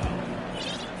team foul.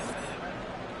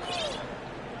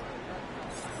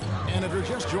 And if you're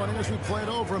just joining us, we played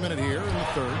over a minute here in the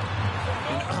third.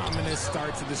 An ominous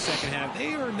start to the second half.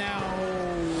 They are now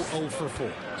 0 for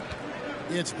 4.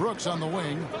 It's Brooks on the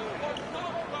wing.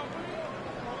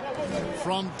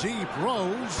 From deep,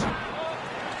 Rose.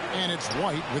 And it's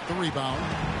White with the rebound.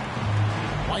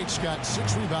 White's got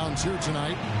 6 rebounds here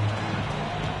tonight.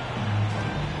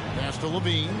 Pass to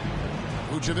LaVine.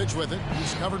 Vucevic with it.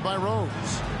 He's covered by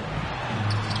Rose.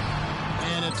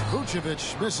 And it's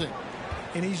Vucevic missing.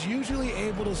 And he's usually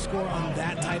able to score on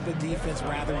that type of defense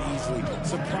rather easily.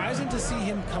 Surprising to see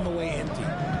him come away empty.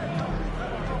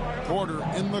 Porter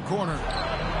in the corner.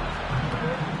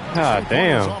 God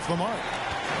damn. Off the mark.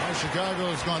 Now Chicago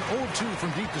has gone 0-2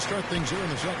 from deep to start things here in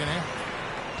the second half.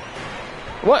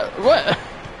 What?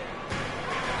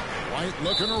 White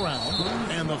looking around,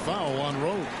 and the foul on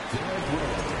Rose.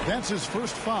 That's his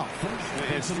first foul.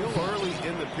 It's still early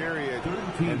in the period,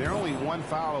 and they're only 1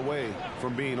 foul away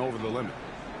from being over the limit.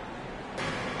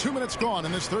 2 minutes gone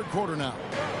in this third quarter now.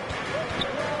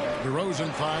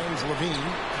 DeRozan finds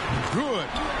LaVine. Good.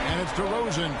 And it's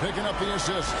DeRozan picking up the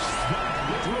assists.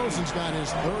 DeRozan's got his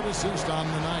 3rd assist on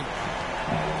the night.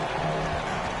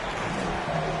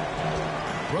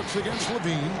 Brooks against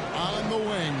LaVine. On the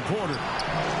wing, Porter.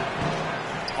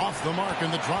 Off the mark,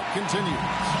 and the drop continues.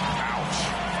 Ouch.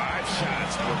 5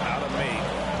 shots without a make.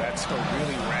 That's a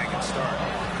really ragged start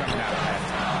coming out of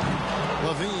halftime.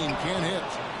 LaVine can't hit.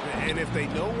 And if they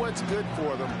know what's good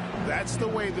for them, that's the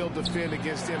way they'll defend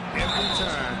against him every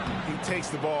time he takes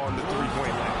the ball in the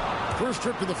 3-point line. First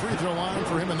trip to the free throw line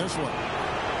for him in this one.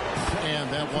 And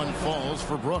that one falls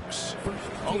for Brooks.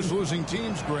 Most losing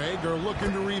teams, Greg, are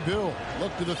looking to rebuild,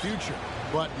 look to the future,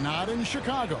 but not in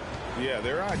Chicago. Yeah,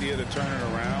 their idea to turn it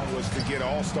around was to get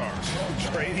all-stars.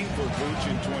 Trading for Vooch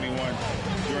in 21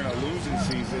 during a losing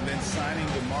season, then signing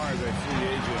DeMar as a free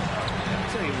agent.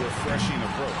 That's a refreshing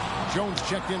approach. Jones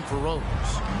checked in for Rose.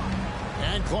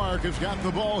 And Clark has got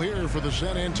the ball here for the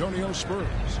San Antonio Spurs.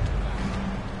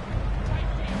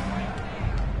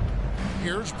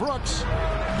 Here's Brooks.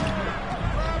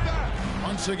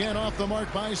 Once again off the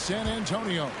mark by San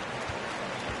Antonio.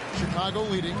 Chicago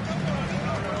leading.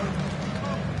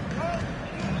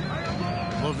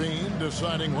 LaVine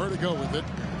deciding where to go with it.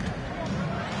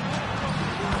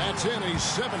 That's in. He's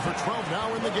 7 for 12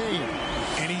 now in the game.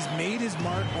 And he's made his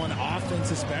mark on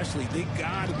offense especially. They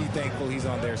got to be thankful he's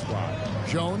on their squad.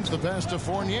 Jones, the pass to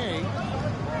Fournier.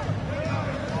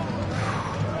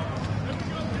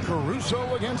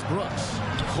 Caruso against Brooks.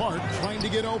 Clark trying to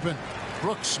get open.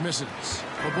 Brooks misses.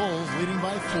 The Bulls leading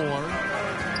by 4.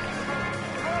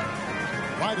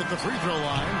 Right at the free throw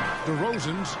line.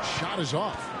 DeRozan's shot is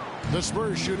off. The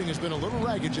Spurs shooting has been a little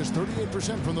ragged, just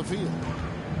 38% from the field.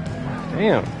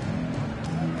 Damn.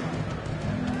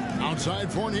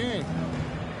 Outside Fournier.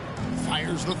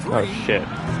 Fires the 3. Oh, shit.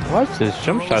 What's his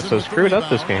jump shot so screwed up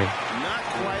this game? Not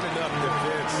quite enough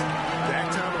defense.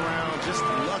 That time around, just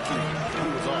lucky he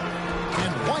was off.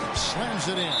 And White slams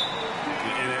it in.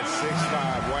 And at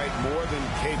 6'5", White more than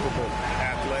capable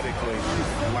athletically.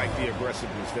 Like the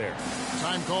aggressiveness there.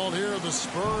 Time called here. The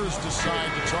Spurs decide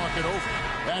to talk it over.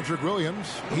 Patrick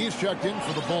Williams, he's checked in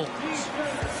for the Bulls.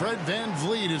 Fred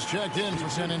VanVleet is checked in for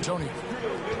San Antonio.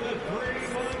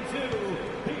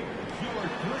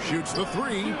 Shoots the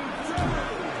 3.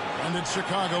 And it's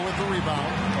Chicago with the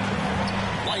rebound.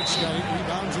 White's got 8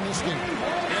 rebounds in this game.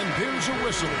 And there's a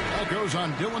whistle. That goes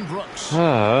on Dylan Brooks. So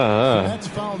that's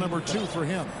foul number 2 for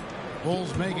him.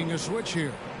 Bulls making a switch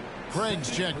here.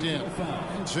 Craig's checked in.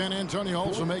 And San Antonio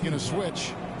also making a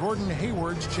switch. Gordon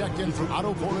Hayward's checked in for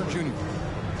Otto Porter Jr.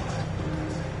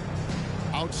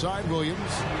 Outside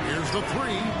Williams. Here's the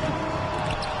 3.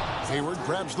 Hayward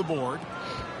grabs the board.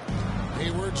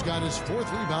 Hayward's got his 4th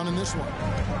rebound in this one.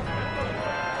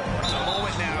 A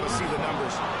moment now to see the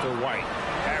numbers for White.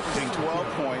 Averaging 12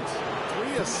 points,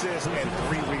 3 assists, and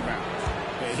 3 rebounds.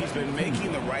 And he's been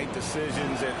making the right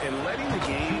decisions and letting the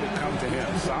game come to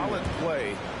him. Solid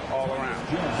play all around.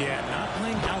 Yeah, not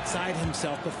playing outside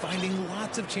himself, but finding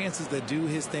lots of chances to do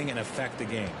his thing and affect the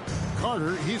game.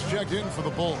 Carter, he's checked in for the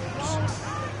Bulls.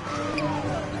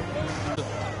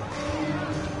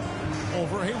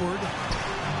 Over Hayward.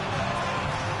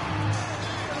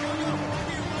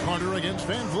 Carter against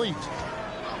VanVleet.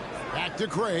 Back to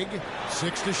Craig.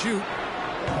 6 to shoot.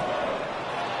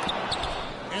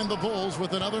 And the Bulls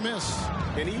with another miss.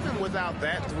 And even without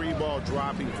that 3-ball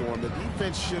dropping for him, the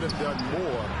defense should have done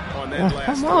more on that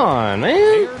last Come on, man.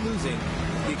 They're losing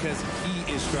because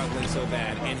he is struggling so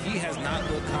bad, and he has not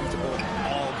looked comfortable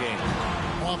all game.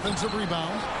 Offensive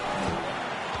rebound.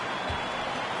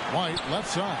 White left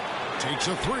side. Takes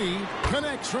a 3.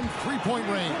 Connects from 3-point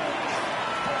range.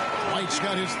 White's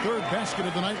got his 3rd basket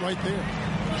of the night right there.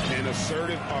 An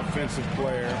assertive offensive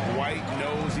player. White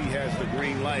knows he has the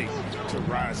green light to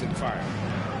rise and fire.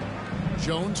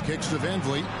 Jones kicks to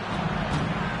VanVleet.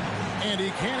 And he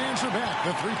can't answer back.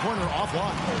 The 3-pointer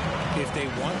offline. If they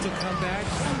want to come back,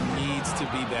 he needs to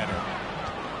be better.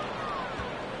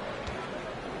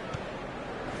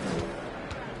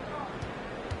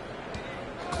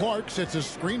 Clark sets a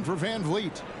screen for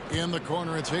VanVleet. In the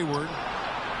corner, it's Hayward.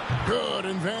 Good,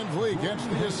 and VanVleet gets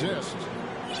the assist.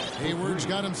 Hayward's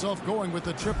got himself going with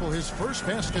the triple, his 1st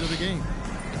basket of the game.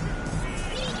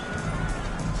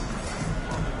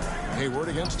 Hayward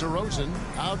against DeRozan.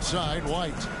 Outside,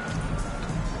 White.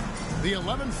 The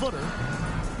 11-footer.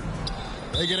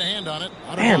 They get a hand on it.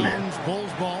 Out of bounds,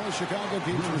 Bulls ball. Chicago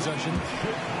keeps possession.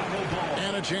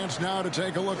 And a chance now to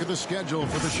take a look at the schedule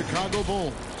for the Chicago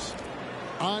Bulls.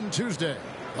 On Tuesday,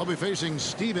 they'll be facing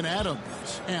Steven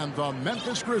Adams and the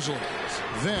Memphis Grizzlies.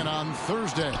 Then on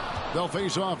Thursday, they'll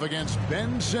face off against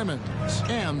Ben Simmons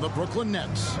and the Brooklyn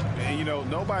Nets. And, you know,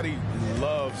 nobody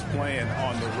loves playing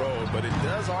on the road, but it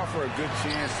does offer a good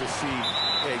chance to see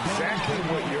exactly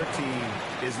what your team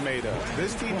is made of.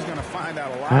 This team is going to find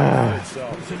out a lot about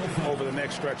itself over the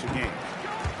next stretch of games.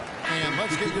 And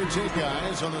let's get your take,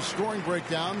 guys, on the scoring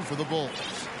breakdown for the Bulls.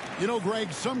 You know,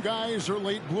 Greg, some guys are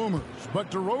late bloomers, but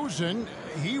DeRozan,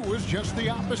 he was just the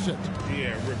opposite.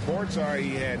 Yeah, reports are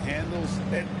he had handles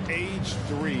at age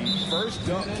 3. First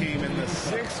dunk came in the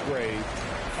 6th grade.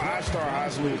 5-star high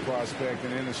school prospect,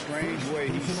 and in a strange way,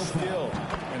 he's still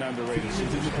an underrated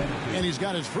superstar. And he's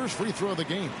got his first free throw of the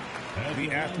game.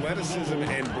 The athleticism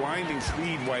and blinding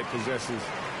speed White possesses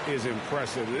is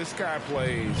impressive. This guy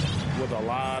plays with a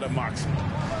lot of moxie.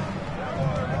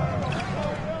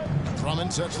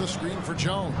 Drummond sets the screen for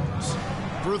Jones.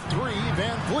 For 3,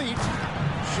 VanVleet.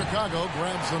 Chicago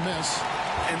grabs the miss.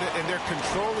 And they're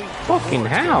controlling. Fucking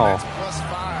hell.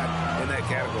 +5 in that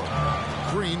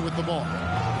category. Green with the ball.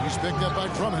 He's picked up by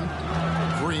Drummond.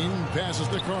 Green passes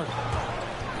to Carter.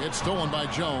 It's stolen by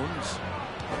Jones.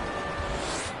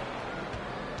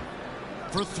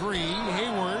 For 3,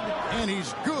 Hayward. And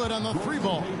he's good on the 3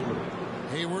 ball.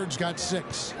 Hayward's got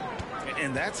 6.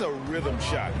 And that's a rhythm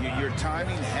shot. Your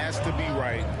timing has to be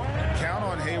right. Count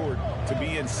on Hayward to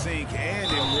be in sync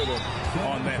and in rhythm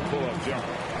on that pull-up jumper.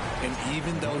 And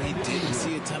even though he didn't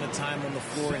see a ton of time on the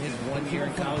floor in his 1 year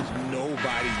in college,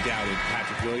 nobody doubted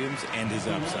Patrick Williams and his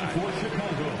upside.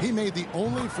 He made the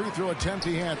only free throw attempt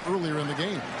he had earlier in the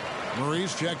game.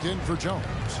 Murray's checked in for Jones.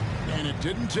 And it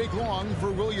didn't take long for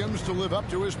Williams to live up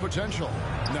to his potential.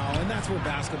 No, and that's where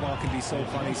basketball can be so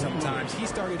funny sometimes. He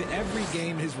started every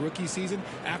game his rookie season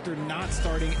after not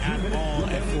starting at all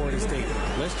at Florida State.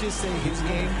 Let's just say his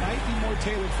game might be more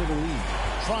tailored for the league.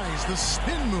 Tries the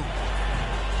spin move.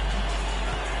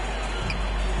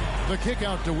 The kick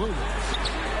out to Williams.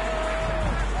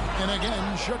 And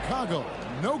again, Chicago.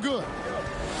 No good.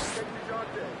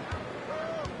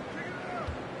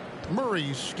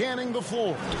 Murray scanning the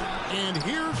floor. And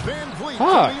here's Van Vliet to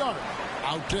the arc.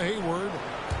 Out to Hayward.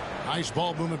 Nice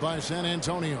ball movement by San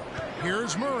Antonio.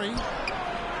 Here's Murray.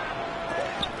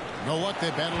 No luck. They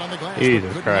battled on the glass.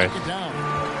 Jesus Christ. Knock it down.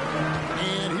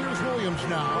 And here's Williams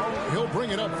now. He'll bring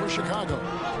it up for Chicago.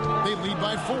 They lead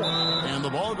by 4. And the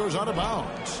ball goes out of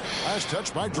bounds. Last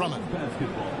touch by Drummond.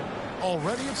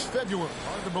 Already it's February.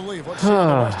 Hard to believe what San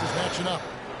West is matching up.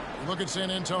 Look at San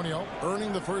Antonio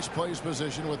earning the first place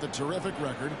position with a terrific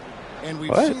record. And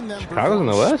we've seen them Chicago's in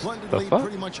the West? splendidly The fuck?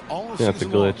 pretty much all Yeah,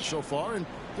 season long glitch. so far. And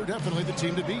they're definitely the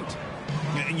team to beat.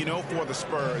 And you know, for the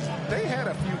Spurs, they had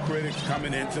a few critics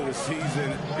coming into the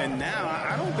season, and now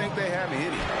I don't think they have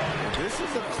any. This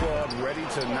is a club ready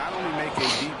to not only make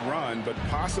a deep run, but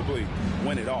possibly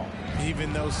win it all.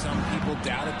 Even though some people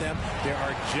doubted them, there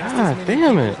are just God as many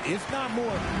damn people, it. if not more,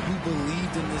 who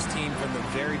believed in this team from the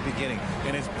very beginning.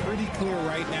 And it's pretty clear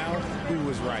right now who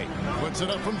was right. Puts it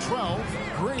up from 12.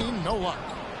 Green, no luck.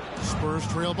 Spurs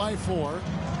trail by 4.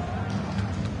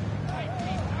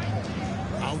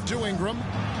 Out to Ingram.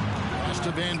 Pass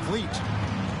to Van Vliet.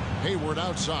 Hayward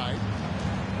outside.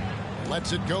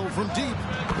 Lets it go from deep.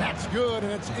 That's good,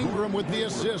 and it's Ingram with the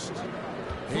assist.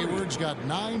 Hayward's got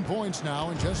 9 points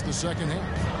now in just the second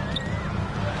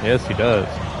half. Yes, he does.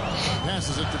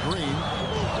 Passes it to Green.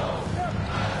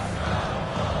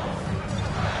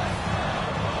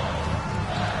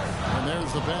 And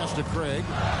there's the pass to Craig.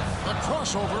 The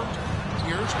crossover.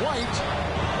 Here's White.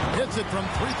 Hits it from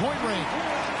three-point range.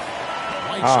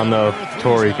 I don't know if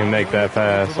Torrey can make that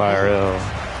pass IRL.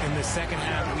 In the second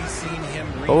half, we've seen him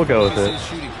But we'll go with refocus it. his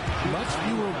shooting. Much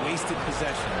fewer wasted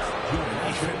possessions.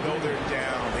 Even though they're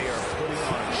down, they are putting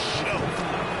on a show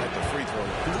at the free throw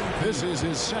line. This is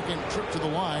his second trip to the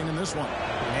line in this one.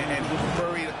 And he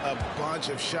buried a bunch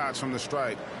of shots from the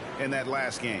stripe in that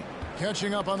last game.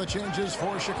 Catching up on the changes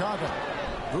for Chicago.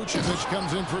 Vucevic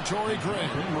comes in for Torrey Craig.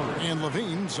 And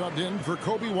Levine subbed in for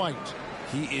Kobe White.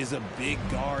 He is a big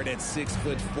guard at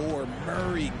 6'4".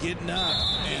 Murray getting up.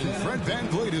 And Fred Van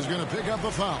Vliet is going to pick up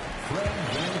a foul.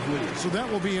 So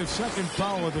that will be his second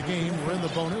foul of the game. We're in the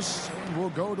bonus. And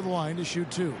we'll go to the line to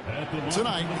shoot 2.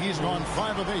 Tonight, he's gone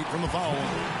 5 of 8 from the foul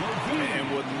line.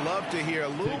 And would love to hear a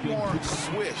little more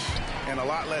swish and a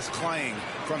lot less clang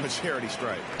from the charity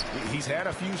stripe. He's had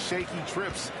a few shaky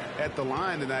trips at the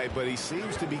line tonight, but he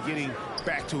seems to be getting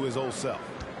back to his old self.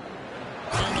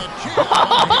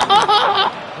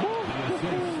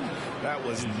 That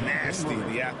was nasty.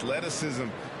 The athleticism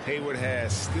Hayward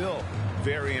has still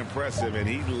very impressive, and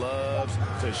he loves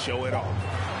to show it off.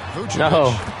 Vucevic,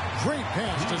 No. great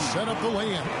pass to set up the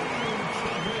lay-in.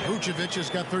 Vucevic has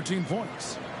got 13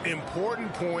 points.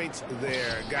 Important points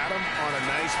there. Got him on a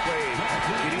nice play,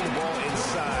 getting the ball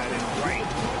inside and right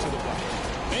to the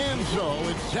bucket. And so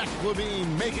it's Zach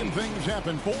LaVine making things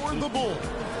happen for the Bulls.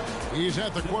 He's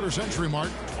at the quarter-century mark.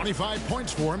 25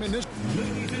 points for him in this.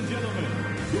 Ladies and gentlemen,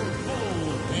 your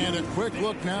Bulls. And a quick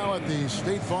look now at the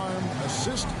State Farm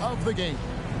assist of the game.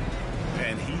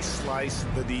 And he sliced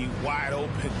the D wide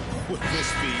open with his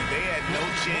speed. They had no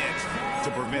chance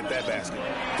to prevent that basket.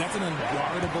 That's an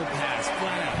unguardable pass,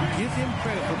 flat out. Give him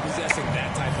credit for possessing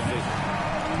that type of vision.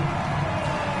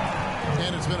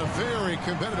 And it's been a very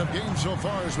competitive game so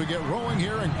far as we get rolling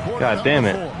here in quarter God damn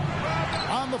it. 4.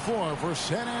 On the floor for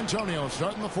San Antonio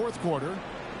starting the fourth quarter.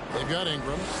 They've got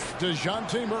Ingram.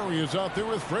 DeJounte Murray is out there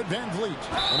with Fred Van Vliet.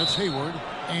 And it's Hayward.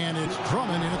 And it's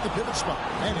Drummond in at the pivot spot.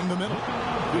 Manning the middle.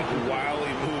 Big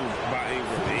wily move by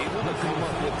Ingram. Able to come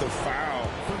up with the foul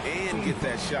and get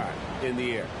that shot in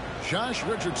the air. Josh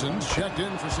Richardson's checked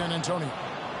in for San Antonio.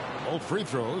 Both free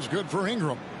throws good for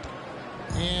Ingram.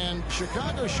 And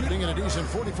Chicago shooting at a decent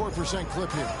 44% clip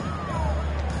here.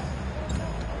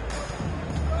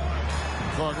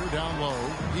 Carter down low.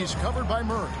 He's covered by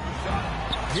Murray.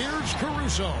 Here's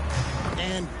Caruso.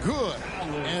 And good,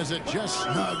 as it just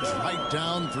snugs right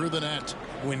down through the net.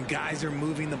 When guys are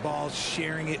moving the ball,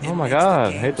 sharing it, Oh it my makes God, the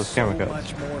I game hate those camera so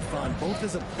cuts. much more fun, both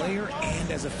as a player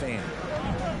and as a fan.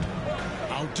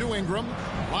 Out to Ingram.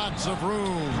 Lots of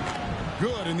room.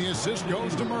 Good, and the assist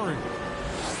goes to Murray.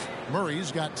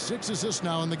 Murray's got 6 assists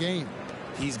now in the game.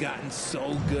 He's gotten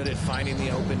so good at finding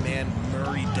the open man.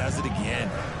 Murray does it again.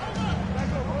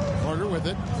 Carter with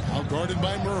it. Out guarded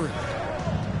by Murray.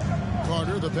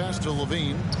 Carter, the pass to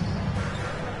Levine.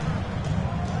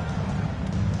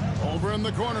 Over in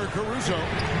the corner, Caruso.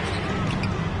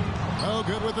 Oh,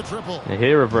 good with the triple. Yeah,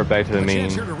 he revert back to the A mean.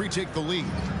 chance here to retake the lead.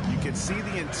 You can see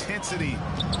the intensity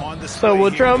on the So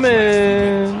will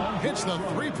Drummond. Hits the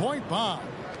three-point bomb.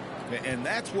 And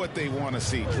that's what they want to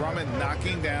see. Drummond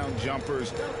knocking down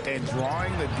jumpers and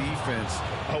drawing the defense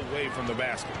away from the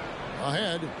basket.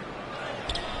 Ahead.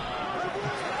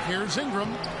 Here's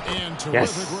Ingram. And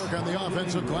terrific Yes. work on the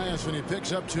offensive glass, and he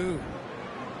picks up 2.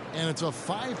 And it's a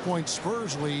 5-point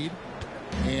Spurs lead.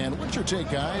 And what's your take,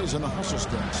 guys, on the hustle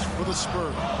stats for the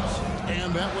Spurs?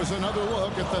 And that was another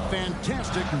look at the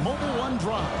fantastic Mobile One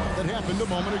drive that happened a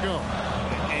moment ago.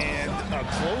 And a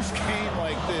close game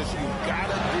like this, you've got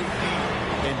to dig deep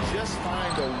and just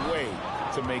find a way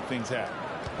to make things happen.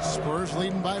 Spurs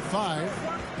leading by 5.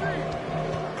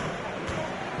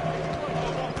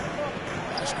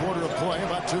 Last quarter of play,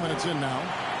 about 2 minutes in now.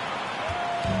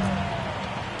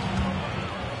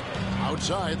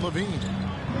 Outside, Levine.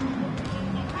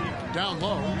 Down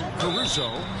low,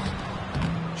 Caruso.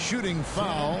 Shooting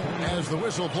foul as the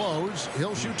whistle blows.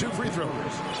 He'll shoot 2 free throws.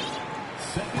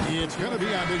 It's going to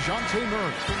be on DeJounte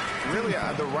Murray. Really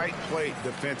the right play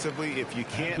defensively. If you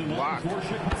can't block,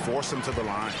 force him to the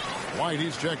line.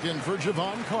 Whitey's checked in for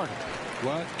Javon Carter.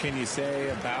 What can you say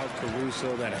about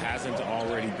Caruso that hasn't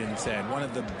already been said? One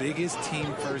of the biggest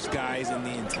team-first guys in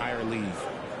the entire league.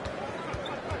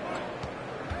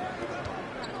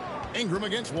 Ingram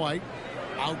against White.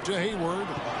 Out to Hayward.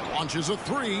 Launches a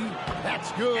 3.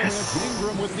 That's good. Yes.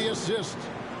 Ingram with the assist.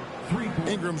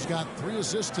 Ingram's got 3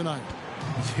 assists tonight.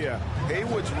 Yeah,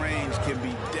 Hayward's range can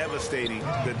be devastating.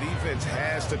 The defense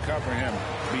has to cover him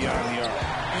beyond the arc.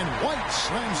 And White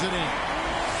slams it in.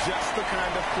 Just the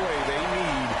kind of play they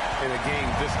need in a game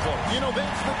this close. You know,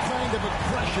 that's the kind of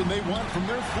aggression they want from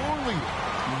their floor leader.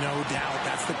 No doubt.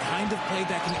 That's the kind of play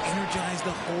that can energize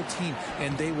the whole team,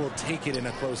 and they will take it in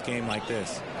a close game like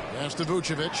this. Pass to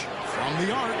Vucevic from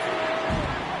the arc.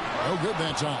 No good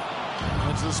that time.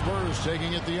 That's the Spurs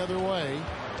taking it the other way.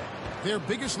 Their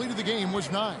biggest lead of the game was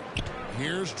 9.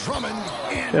 Here's Drummond.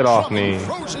 And Get off Drummond me.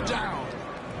 throws it down.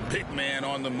 Big man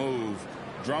on the move.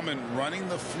 Drummond running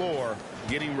the floor,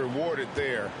 getting rewarded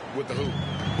there with the hoop.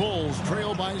 Bulls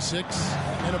trail by 6.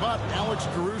 And about Alex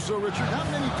Caruso, Richard, not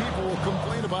many people will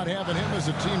complain about having him as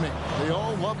a teammate. They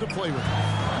all love to play with him.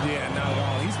 Yeah, not at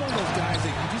all. He's one of those guys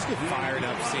that you just get fired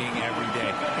up seeing every day.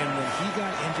 And when he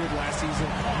got injured last season,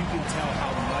 you can tell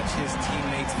how much his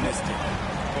teammates missed him.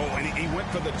 Oh, and he went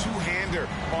for the two-hander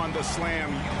on the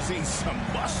slam, using some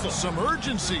muscle. Some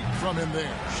urgency from him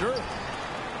there. Sure.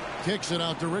 Kicks it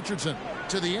out to Richardson.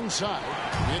 To the inside.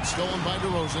 It's stolen by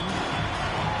DeRozan.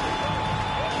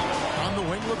 On the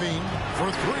wing, Levine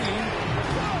for 3.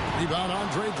 Rebound,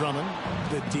 Andre Drummond.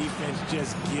 The defense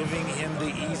just giving him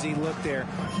the easy look there.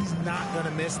 He's not going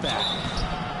to miss that.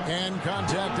 And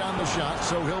contact on the shot,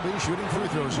 so he'll be shooting free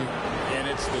throws here. And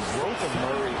it's the growth of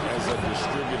Murray as a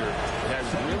distributor has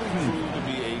really proved to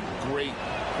be a great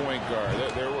point guard.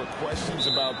 There were questions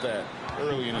about that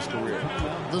early in his career.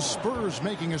 The Spurs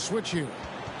making a switch here.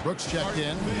 Brooks checked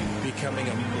in. Becoming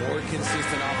a more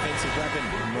consistent offensive weapon.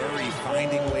 Murray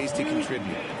finding ways to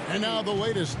contribute. And now the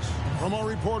latest from our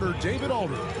reporter, David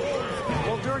Aldridge.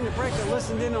 Well, during the break, I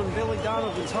listened in on Billy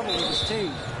Donovan's huddle with his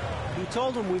team. He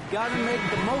told them we've got to make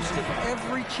the most of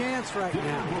every chance right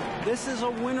now. This is a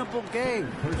winnable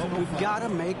game, but we've got to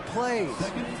make plays.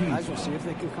 Guys, we'll see if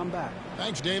they can come back.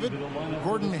 Thanks, David.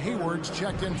 Gordon Hayward's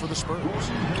checked in for the Spurs.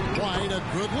 White, a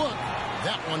good look.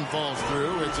 That one falls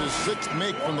through. It's his 6th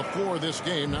make from the floor this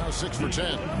game, now 6 for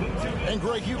 10. And,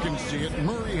 Greg, you can see it.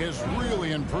 Murray has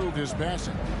really improved his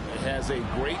passing. Has a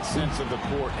great sense of the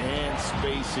court and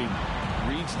spacing.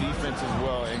 Reads defense as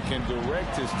well and can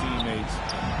direct his teammates.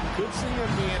 Could see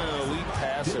him being an elite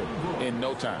passer in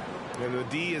no time. And the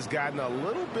D has gotten a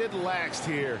little bit laxed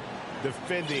here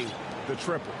defending the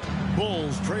triple.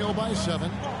 Bulls trail by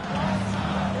 7.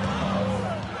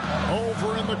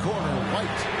 Over in the corner,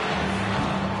 White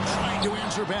trying to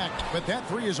answer back, but that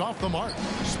 3 is off the mark.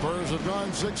 Spurs have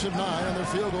gone 6 of 9 on their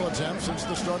field goal attempts since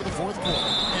the start of the 4th quarter.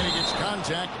 And he gets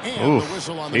contact and the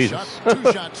whistle on the shot.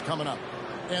 2 shots coming up.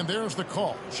 And there's the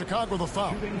call. Chicago the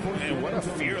foul. And what a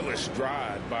fearless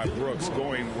drive by Brooks,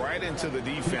 going right into the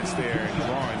defense there and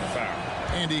drawing the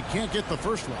foul. And he can't get the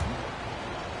first one.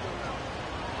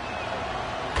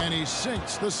 And he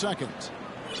sinks the second.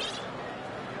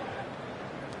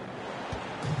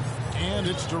 And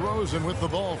it's DeRozan with the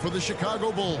ball for the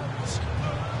Chicago Bulls.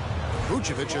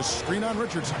 Vucevic is screen on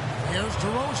Richardson. Here's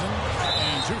DeRozan.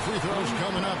 And 2 free throws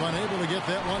coming up. Unable to get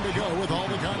that one to go with all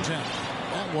the contact.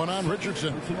 That one on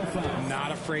Richardson.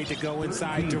 Not afraid to go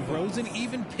inside. DeRozan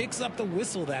even picks up the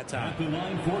whistle that time.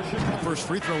 First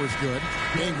free throw is good.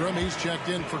 Ingram, he's checked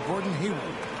in for Gordon Hayward.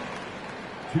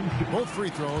 Both free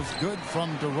throws good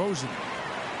from DeRozan.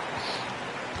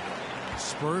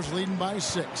 Spurs leading by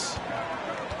 6.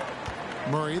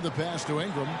 Murray, the pass to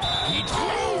Ingram.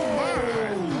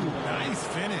 Nice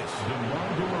finish.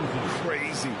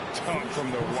 Crazy dunk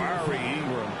from the wiry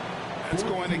Ingram. That's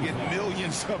going to get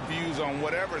millions of views on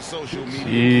whatever social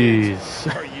media kids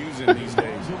are using these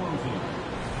days.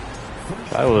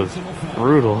 That was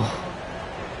brutal.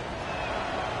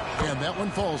 And that one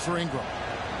falls for Ingram.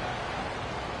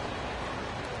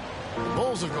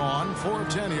 Bulls have gone 4 of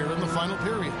 10 here in the final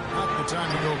period. Not the time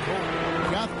to go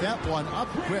cold. Got that one up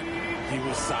quick. He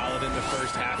was solid in the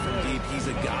first half from deep. He's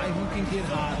a guy who can get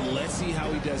hot. Let's see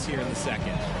how he does here in the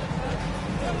second.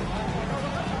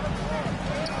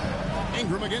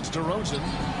 Ingram against DeRozan.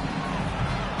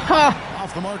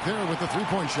 Off the mark there with the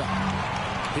three-point shot.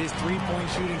 His three-point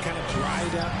shooting kind of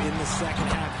dried up in the second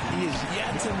half. He is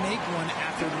yet to make one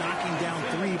after knocking down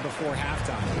 3 before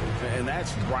halftime. And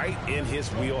that's right in his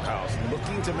wheelhouse,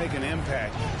 looking to make an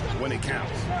impact when it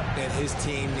counts. And his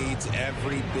team needs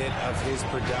every bit of his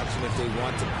production if they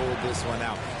want to pull this one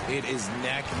out. It is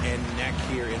neck and neck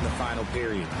here in the final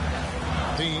period.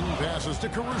 Dean passes to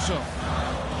Caruso.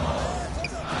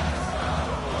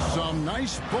 Some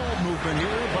nice ball movement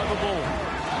here by the Bulls.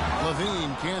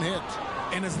 Levine can't hit.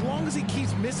 And as long as he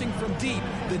keeps missing from deep,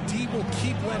 the D will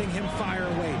keep letting him fire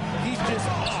away. He's just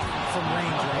off from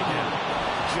range right now.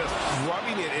 Just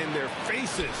rubbing it in their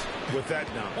faces with that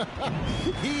dunk.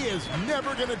 He is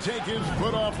never going to take his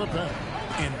foot off the pedal.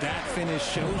 And that finish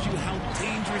shows you how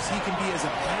dangerous he can be as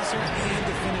a passer and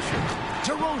a finisher.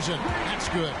 DeRozan, that's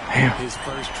good. Damn. His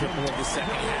first triple of the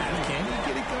second half. Can he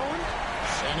get it going?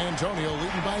 San Antonio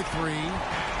leading by 3.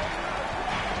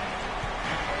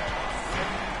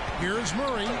 Here's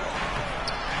Murray.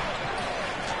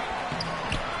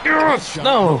 Yes,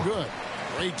 no. Good.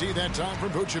 Great D that time for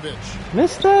Vucevic.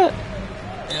 Missed that.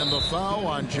 And the foul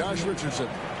on Josh Richardson.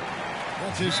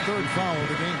 That's his 3rd foul of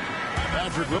the game.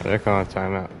 Patrick Wilson. They're calling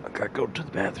timeout. I gotta go to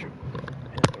the bathroom.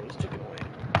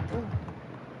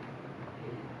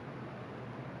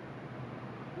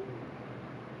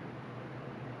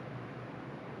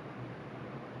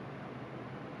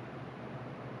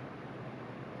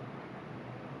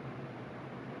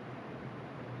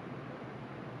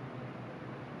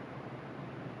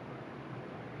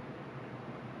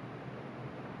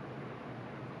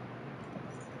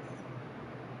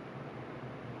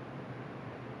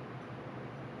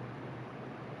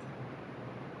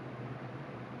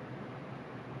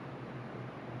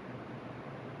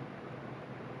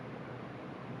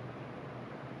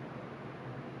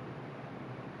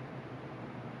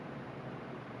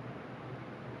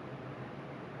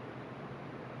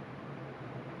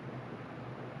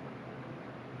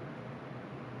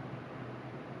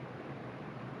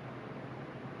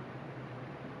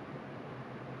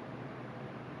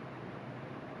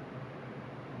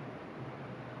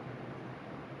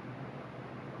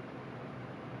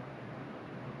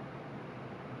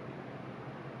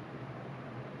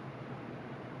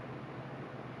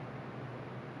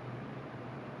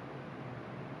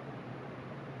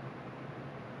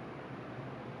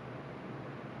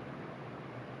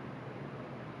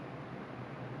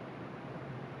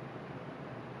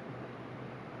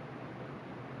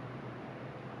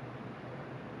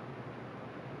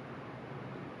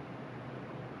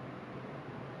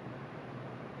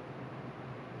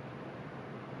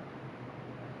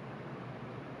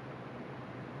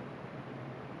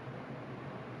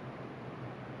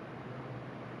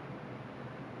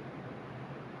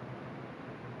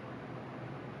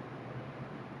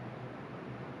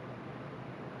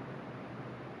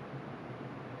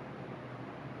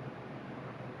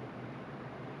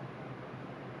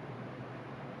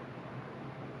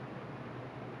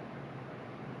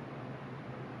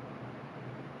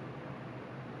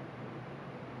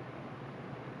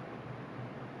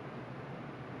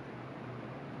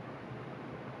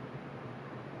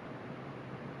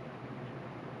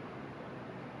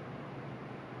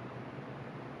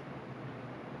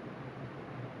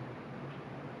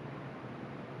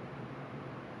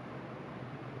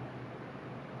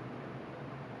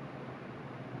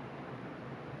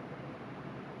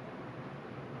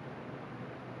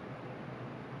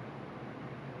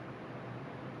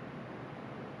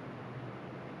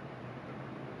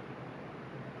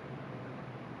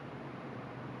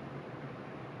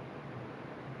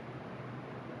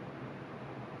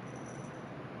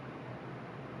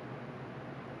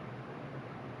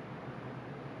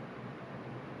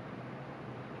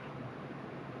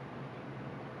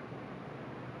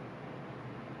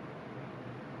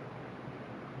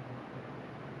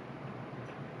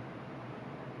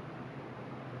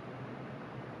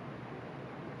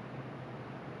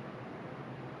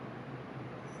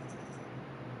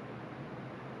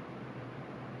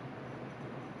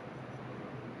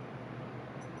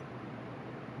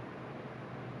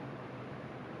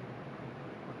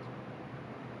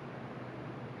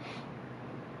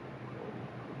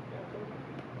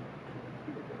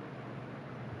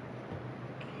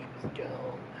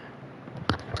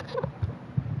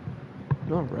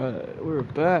 All right, we're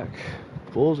back.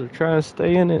 Bulls are trying to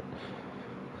stay in it.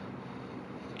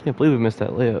 Can't believe we missed that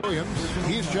layup. Williams,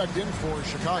 he's checked in for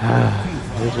Chicago.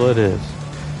 Here's what it is.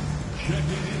 Checking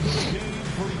into the game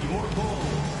for your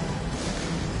Bulls,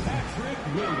 Patrick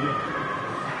Williams.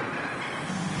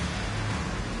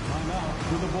 Timeout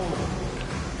for the Bulls.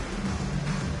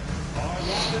 Our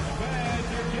loudest fans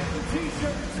are getting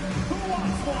t-shirts. Who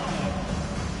wants one?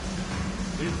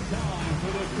 It's time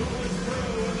for the coolest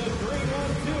crew in the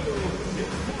 3-1-2.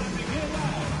 It's time to get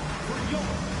out for your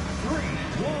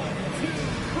 3-1-2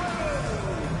 crew.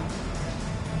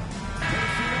 Make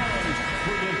some noise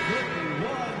for the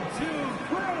 3-1-2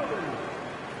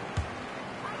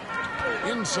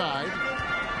 crew. Inside.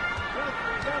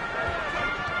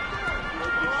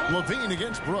 Levine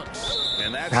against Brooks.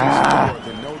 And that's his score.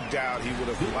 Then no doubt he would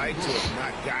have liked to have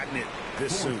not gotten it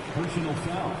this soon. Personal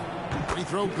foul. Free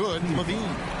throw good,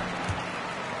 Levine.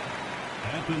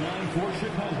 At the line for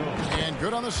Chicago. And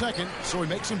good on the second, so he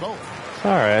makes them both. It's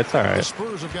all right. It's all The right.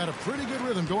 Spurs have got a pretty good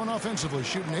rhythm going offensively,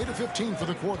 shooting 8 of 15 for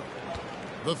the quarter.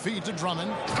 The feed to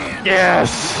Drummond.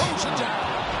 Yes. Throws it down.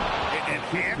 And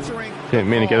answering Didn't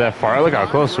mean to get that far. Look how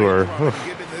close we were.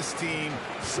 giving this team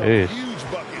some Jeez. huge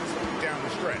buckets down the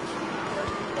stretch.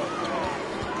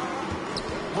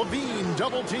 Levine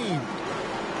double team.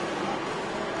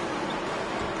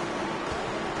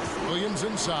 Williams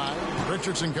inside.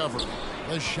 Richardson covering.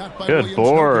 The shot by Good Williams.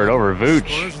 board over Vooch.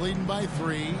 Spurs leading by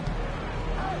 3.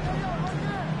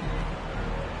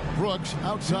 Brooks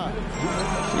outside.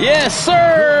 Yes,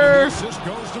 sir. Assist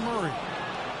goes to Murray.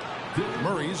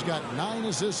 Murray's got 9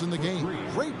 assists in the game.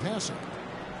 Great passing.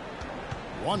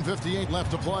 1:58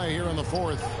 left to play here in the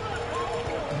fourth.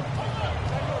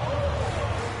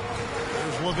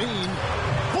 There's Levine.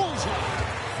 Pulls it.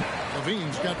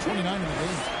 Levine's got 29 in the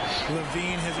game.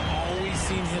 Levine has always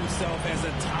seen himself as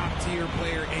a top-tier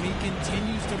player, and he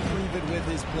continues to prove it with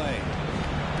his play.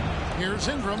 Here's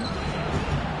Ingram.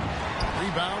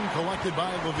 Rebound collected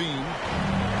by Levine.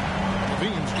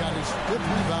 Levine's got his 5th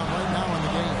rebound right now in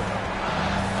the game.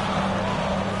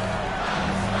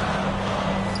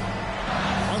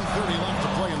 1:30 left to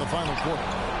play in the final quarter.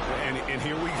 And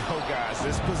here we go, guys.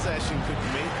 This possession could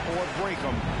make or break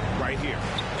them right here.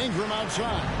 Ingram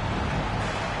outside.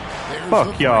 There's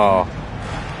Fuck y'all.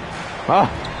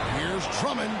 Here's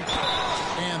Drummond.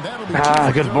 And that'll be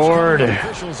good board.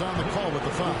 Officials on the call with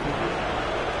the foul.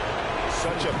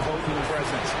 Such a potent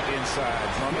presence inside.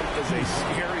 Drummond is a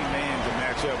scary man to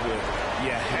match up with.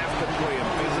 You have to play him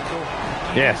physical.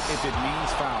 Yes. If it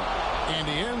means foul. And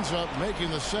he ends up making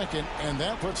the second, and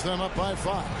that puts them up by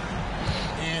 5.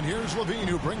 And here's Levine,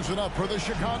 who brings it up for the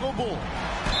Chicago Bulls.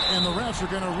 And the refs are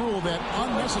going to rule that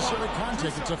unnecessary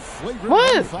contact. It's a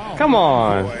flagrant foul. Come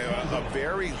on. Boy, a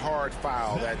very hard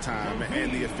foul that time,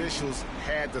 and the officials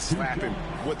had to slap him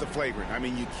with the flagrant. I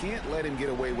mean, you can't let him get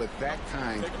away with that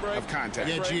kind of contact.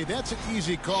 Yeah, gee, that's an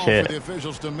easy call Shit. for the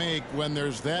officials to make when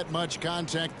there's that much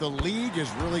contact. The league is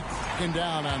really cracking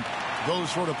down on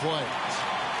those sort of plays.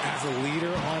 As a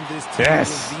leader on this team,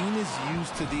 Yes. Levine is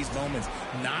used to these moments,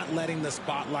 not letting the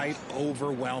spotlight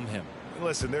overwhelm him.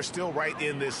 Listen, they're still right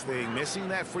in this thing. Missing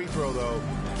that free throw, though,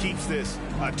 keeps this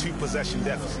a 2-possession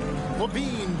deficit.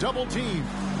 Levine double team.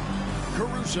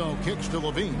 Caruso kicks to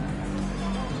Levine.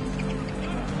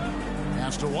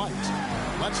 Pass to White.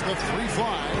 Lets the 3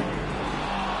 fly.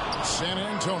 San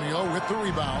Antonio with the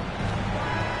rebound.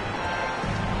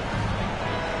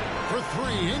 For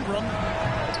 3, Ingram.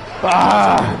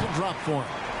 To drop for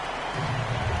him.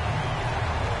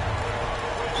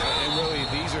 And really,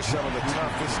 these are some of the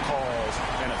toughest calls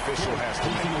an official has to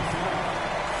make.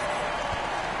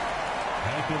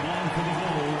 At the line for the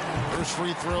Bulls. First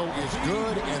free throw is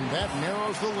good, and that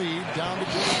narrows the lead down to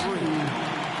just 3.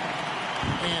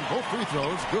 And both free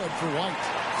throws good for White.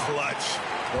 Clutch.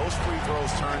 Those free throws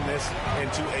turn this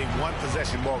into a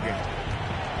 1-possession ball game.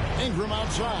 Ingram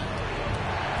outside.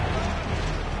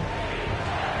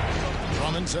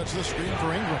 Drummond sets the screen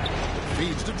for Ingram.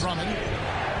 Feeds to Drummond.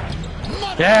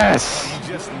 Yes.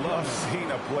 You just love seeing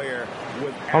a player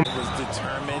with Was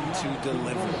determined to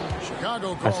deliver.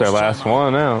 Chicago That's calls their last timeout.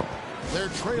 one out. They're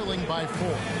trailing by 4.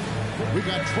 We've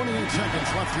got 28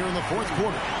 seconds left here in the fourth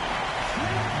quarter.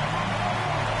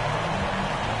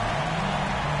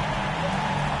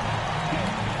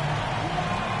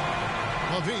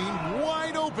 Levine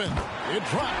wide open. It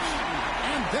drops.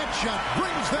 And that shot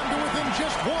brings them to within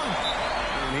just 1.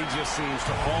 And he just seems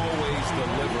to always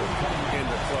deliver in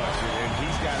the clutch. And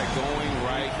he's got it going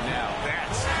right now.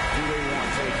 That's who they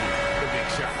want taking the big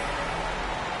shot.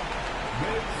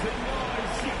 Make some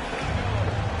noise,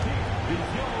 Chicago. Here is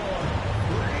your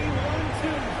 3-1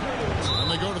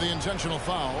 intentional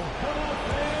foul.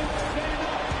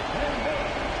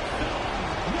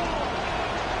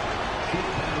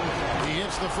 He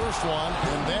hits the first one,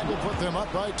 and that will put them up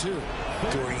by 2.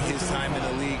 During his time in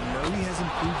the league, Murray has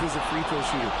improved as a free throw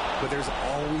shooter, but there's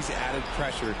always added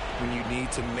pressure when you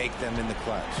need to make them in the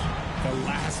clutch. The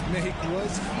last make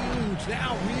was huge.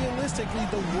 Now, realistically,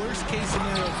 the worst case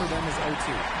scenario for them is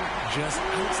 0-2. Just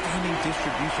outstanding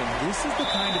distribution. This is the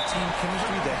kind of team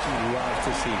chemistry that you love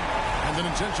to see. And an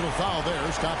intentional foul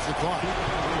there stops the clock.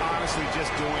 Honestly,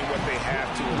 just doing what they have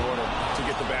to in order to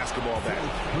get the basketball back.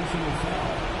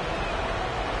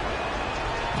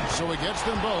 So he gets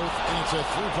them both, and it's a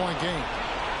 3-point game.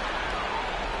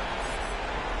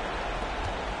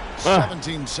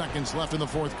 17 seconds left in the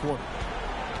fourth quarter.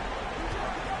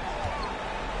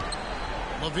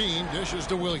 Levine dishes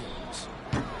to Williams.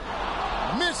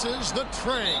 Misses the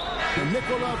tray. And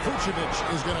Nikola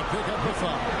Vucevic is going to pick up the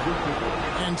foul.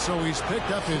 And so he's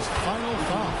picked up his final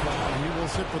foul. And he will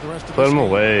sit for the rest of the game. Put him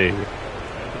away.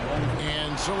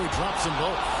 And so he drops them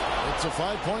both. It's a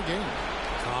 5-point game.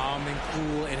 Calm and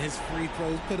cool, and his free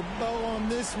throws put a bow on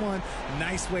this one.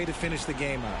 Nice way to finish the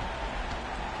game up.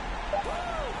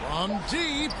 From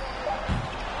deep.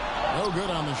 No good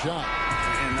on the shot.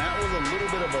 And that was a little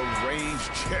bit of a range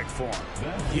check for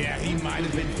him. Yeah, he might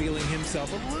have been feeling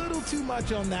himself a little too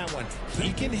much on that one.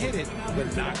 He can hit it,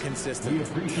 but not consistent.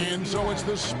 And so it's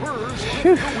the Spurs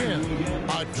with the win.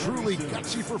 A truly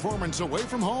gutsy performance away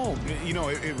from home. You know,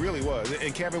 it really was.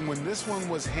 And Kevin, when this one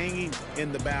was hanging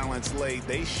in the balance late,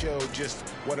 they showed just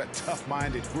what a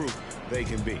tough-minded group they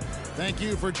can be. Thank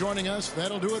you for joining us.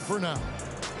 That'll do it for now.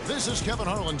 This is Kevin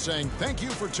Harlan saying thank you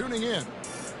for tuning in.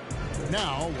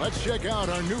 Now, let's check out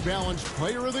our New Balance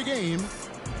player of the game,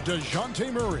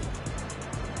 DeJounte Murray.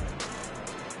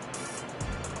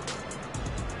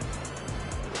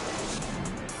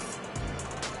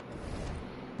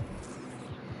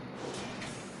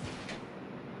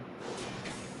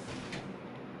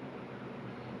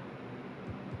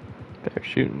 Better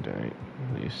shooting tonight,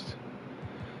 at least.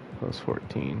 Plus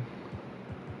 14.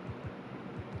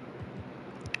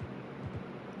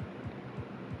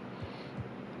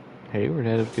 Hayward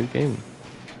had a good game.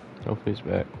 Hopefully he's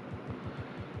back.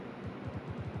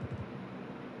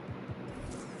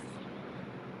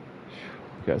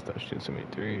 You guys stop shooting so many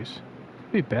threes.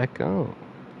 Be back on.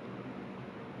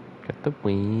 Got the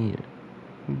win.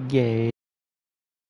 Yay.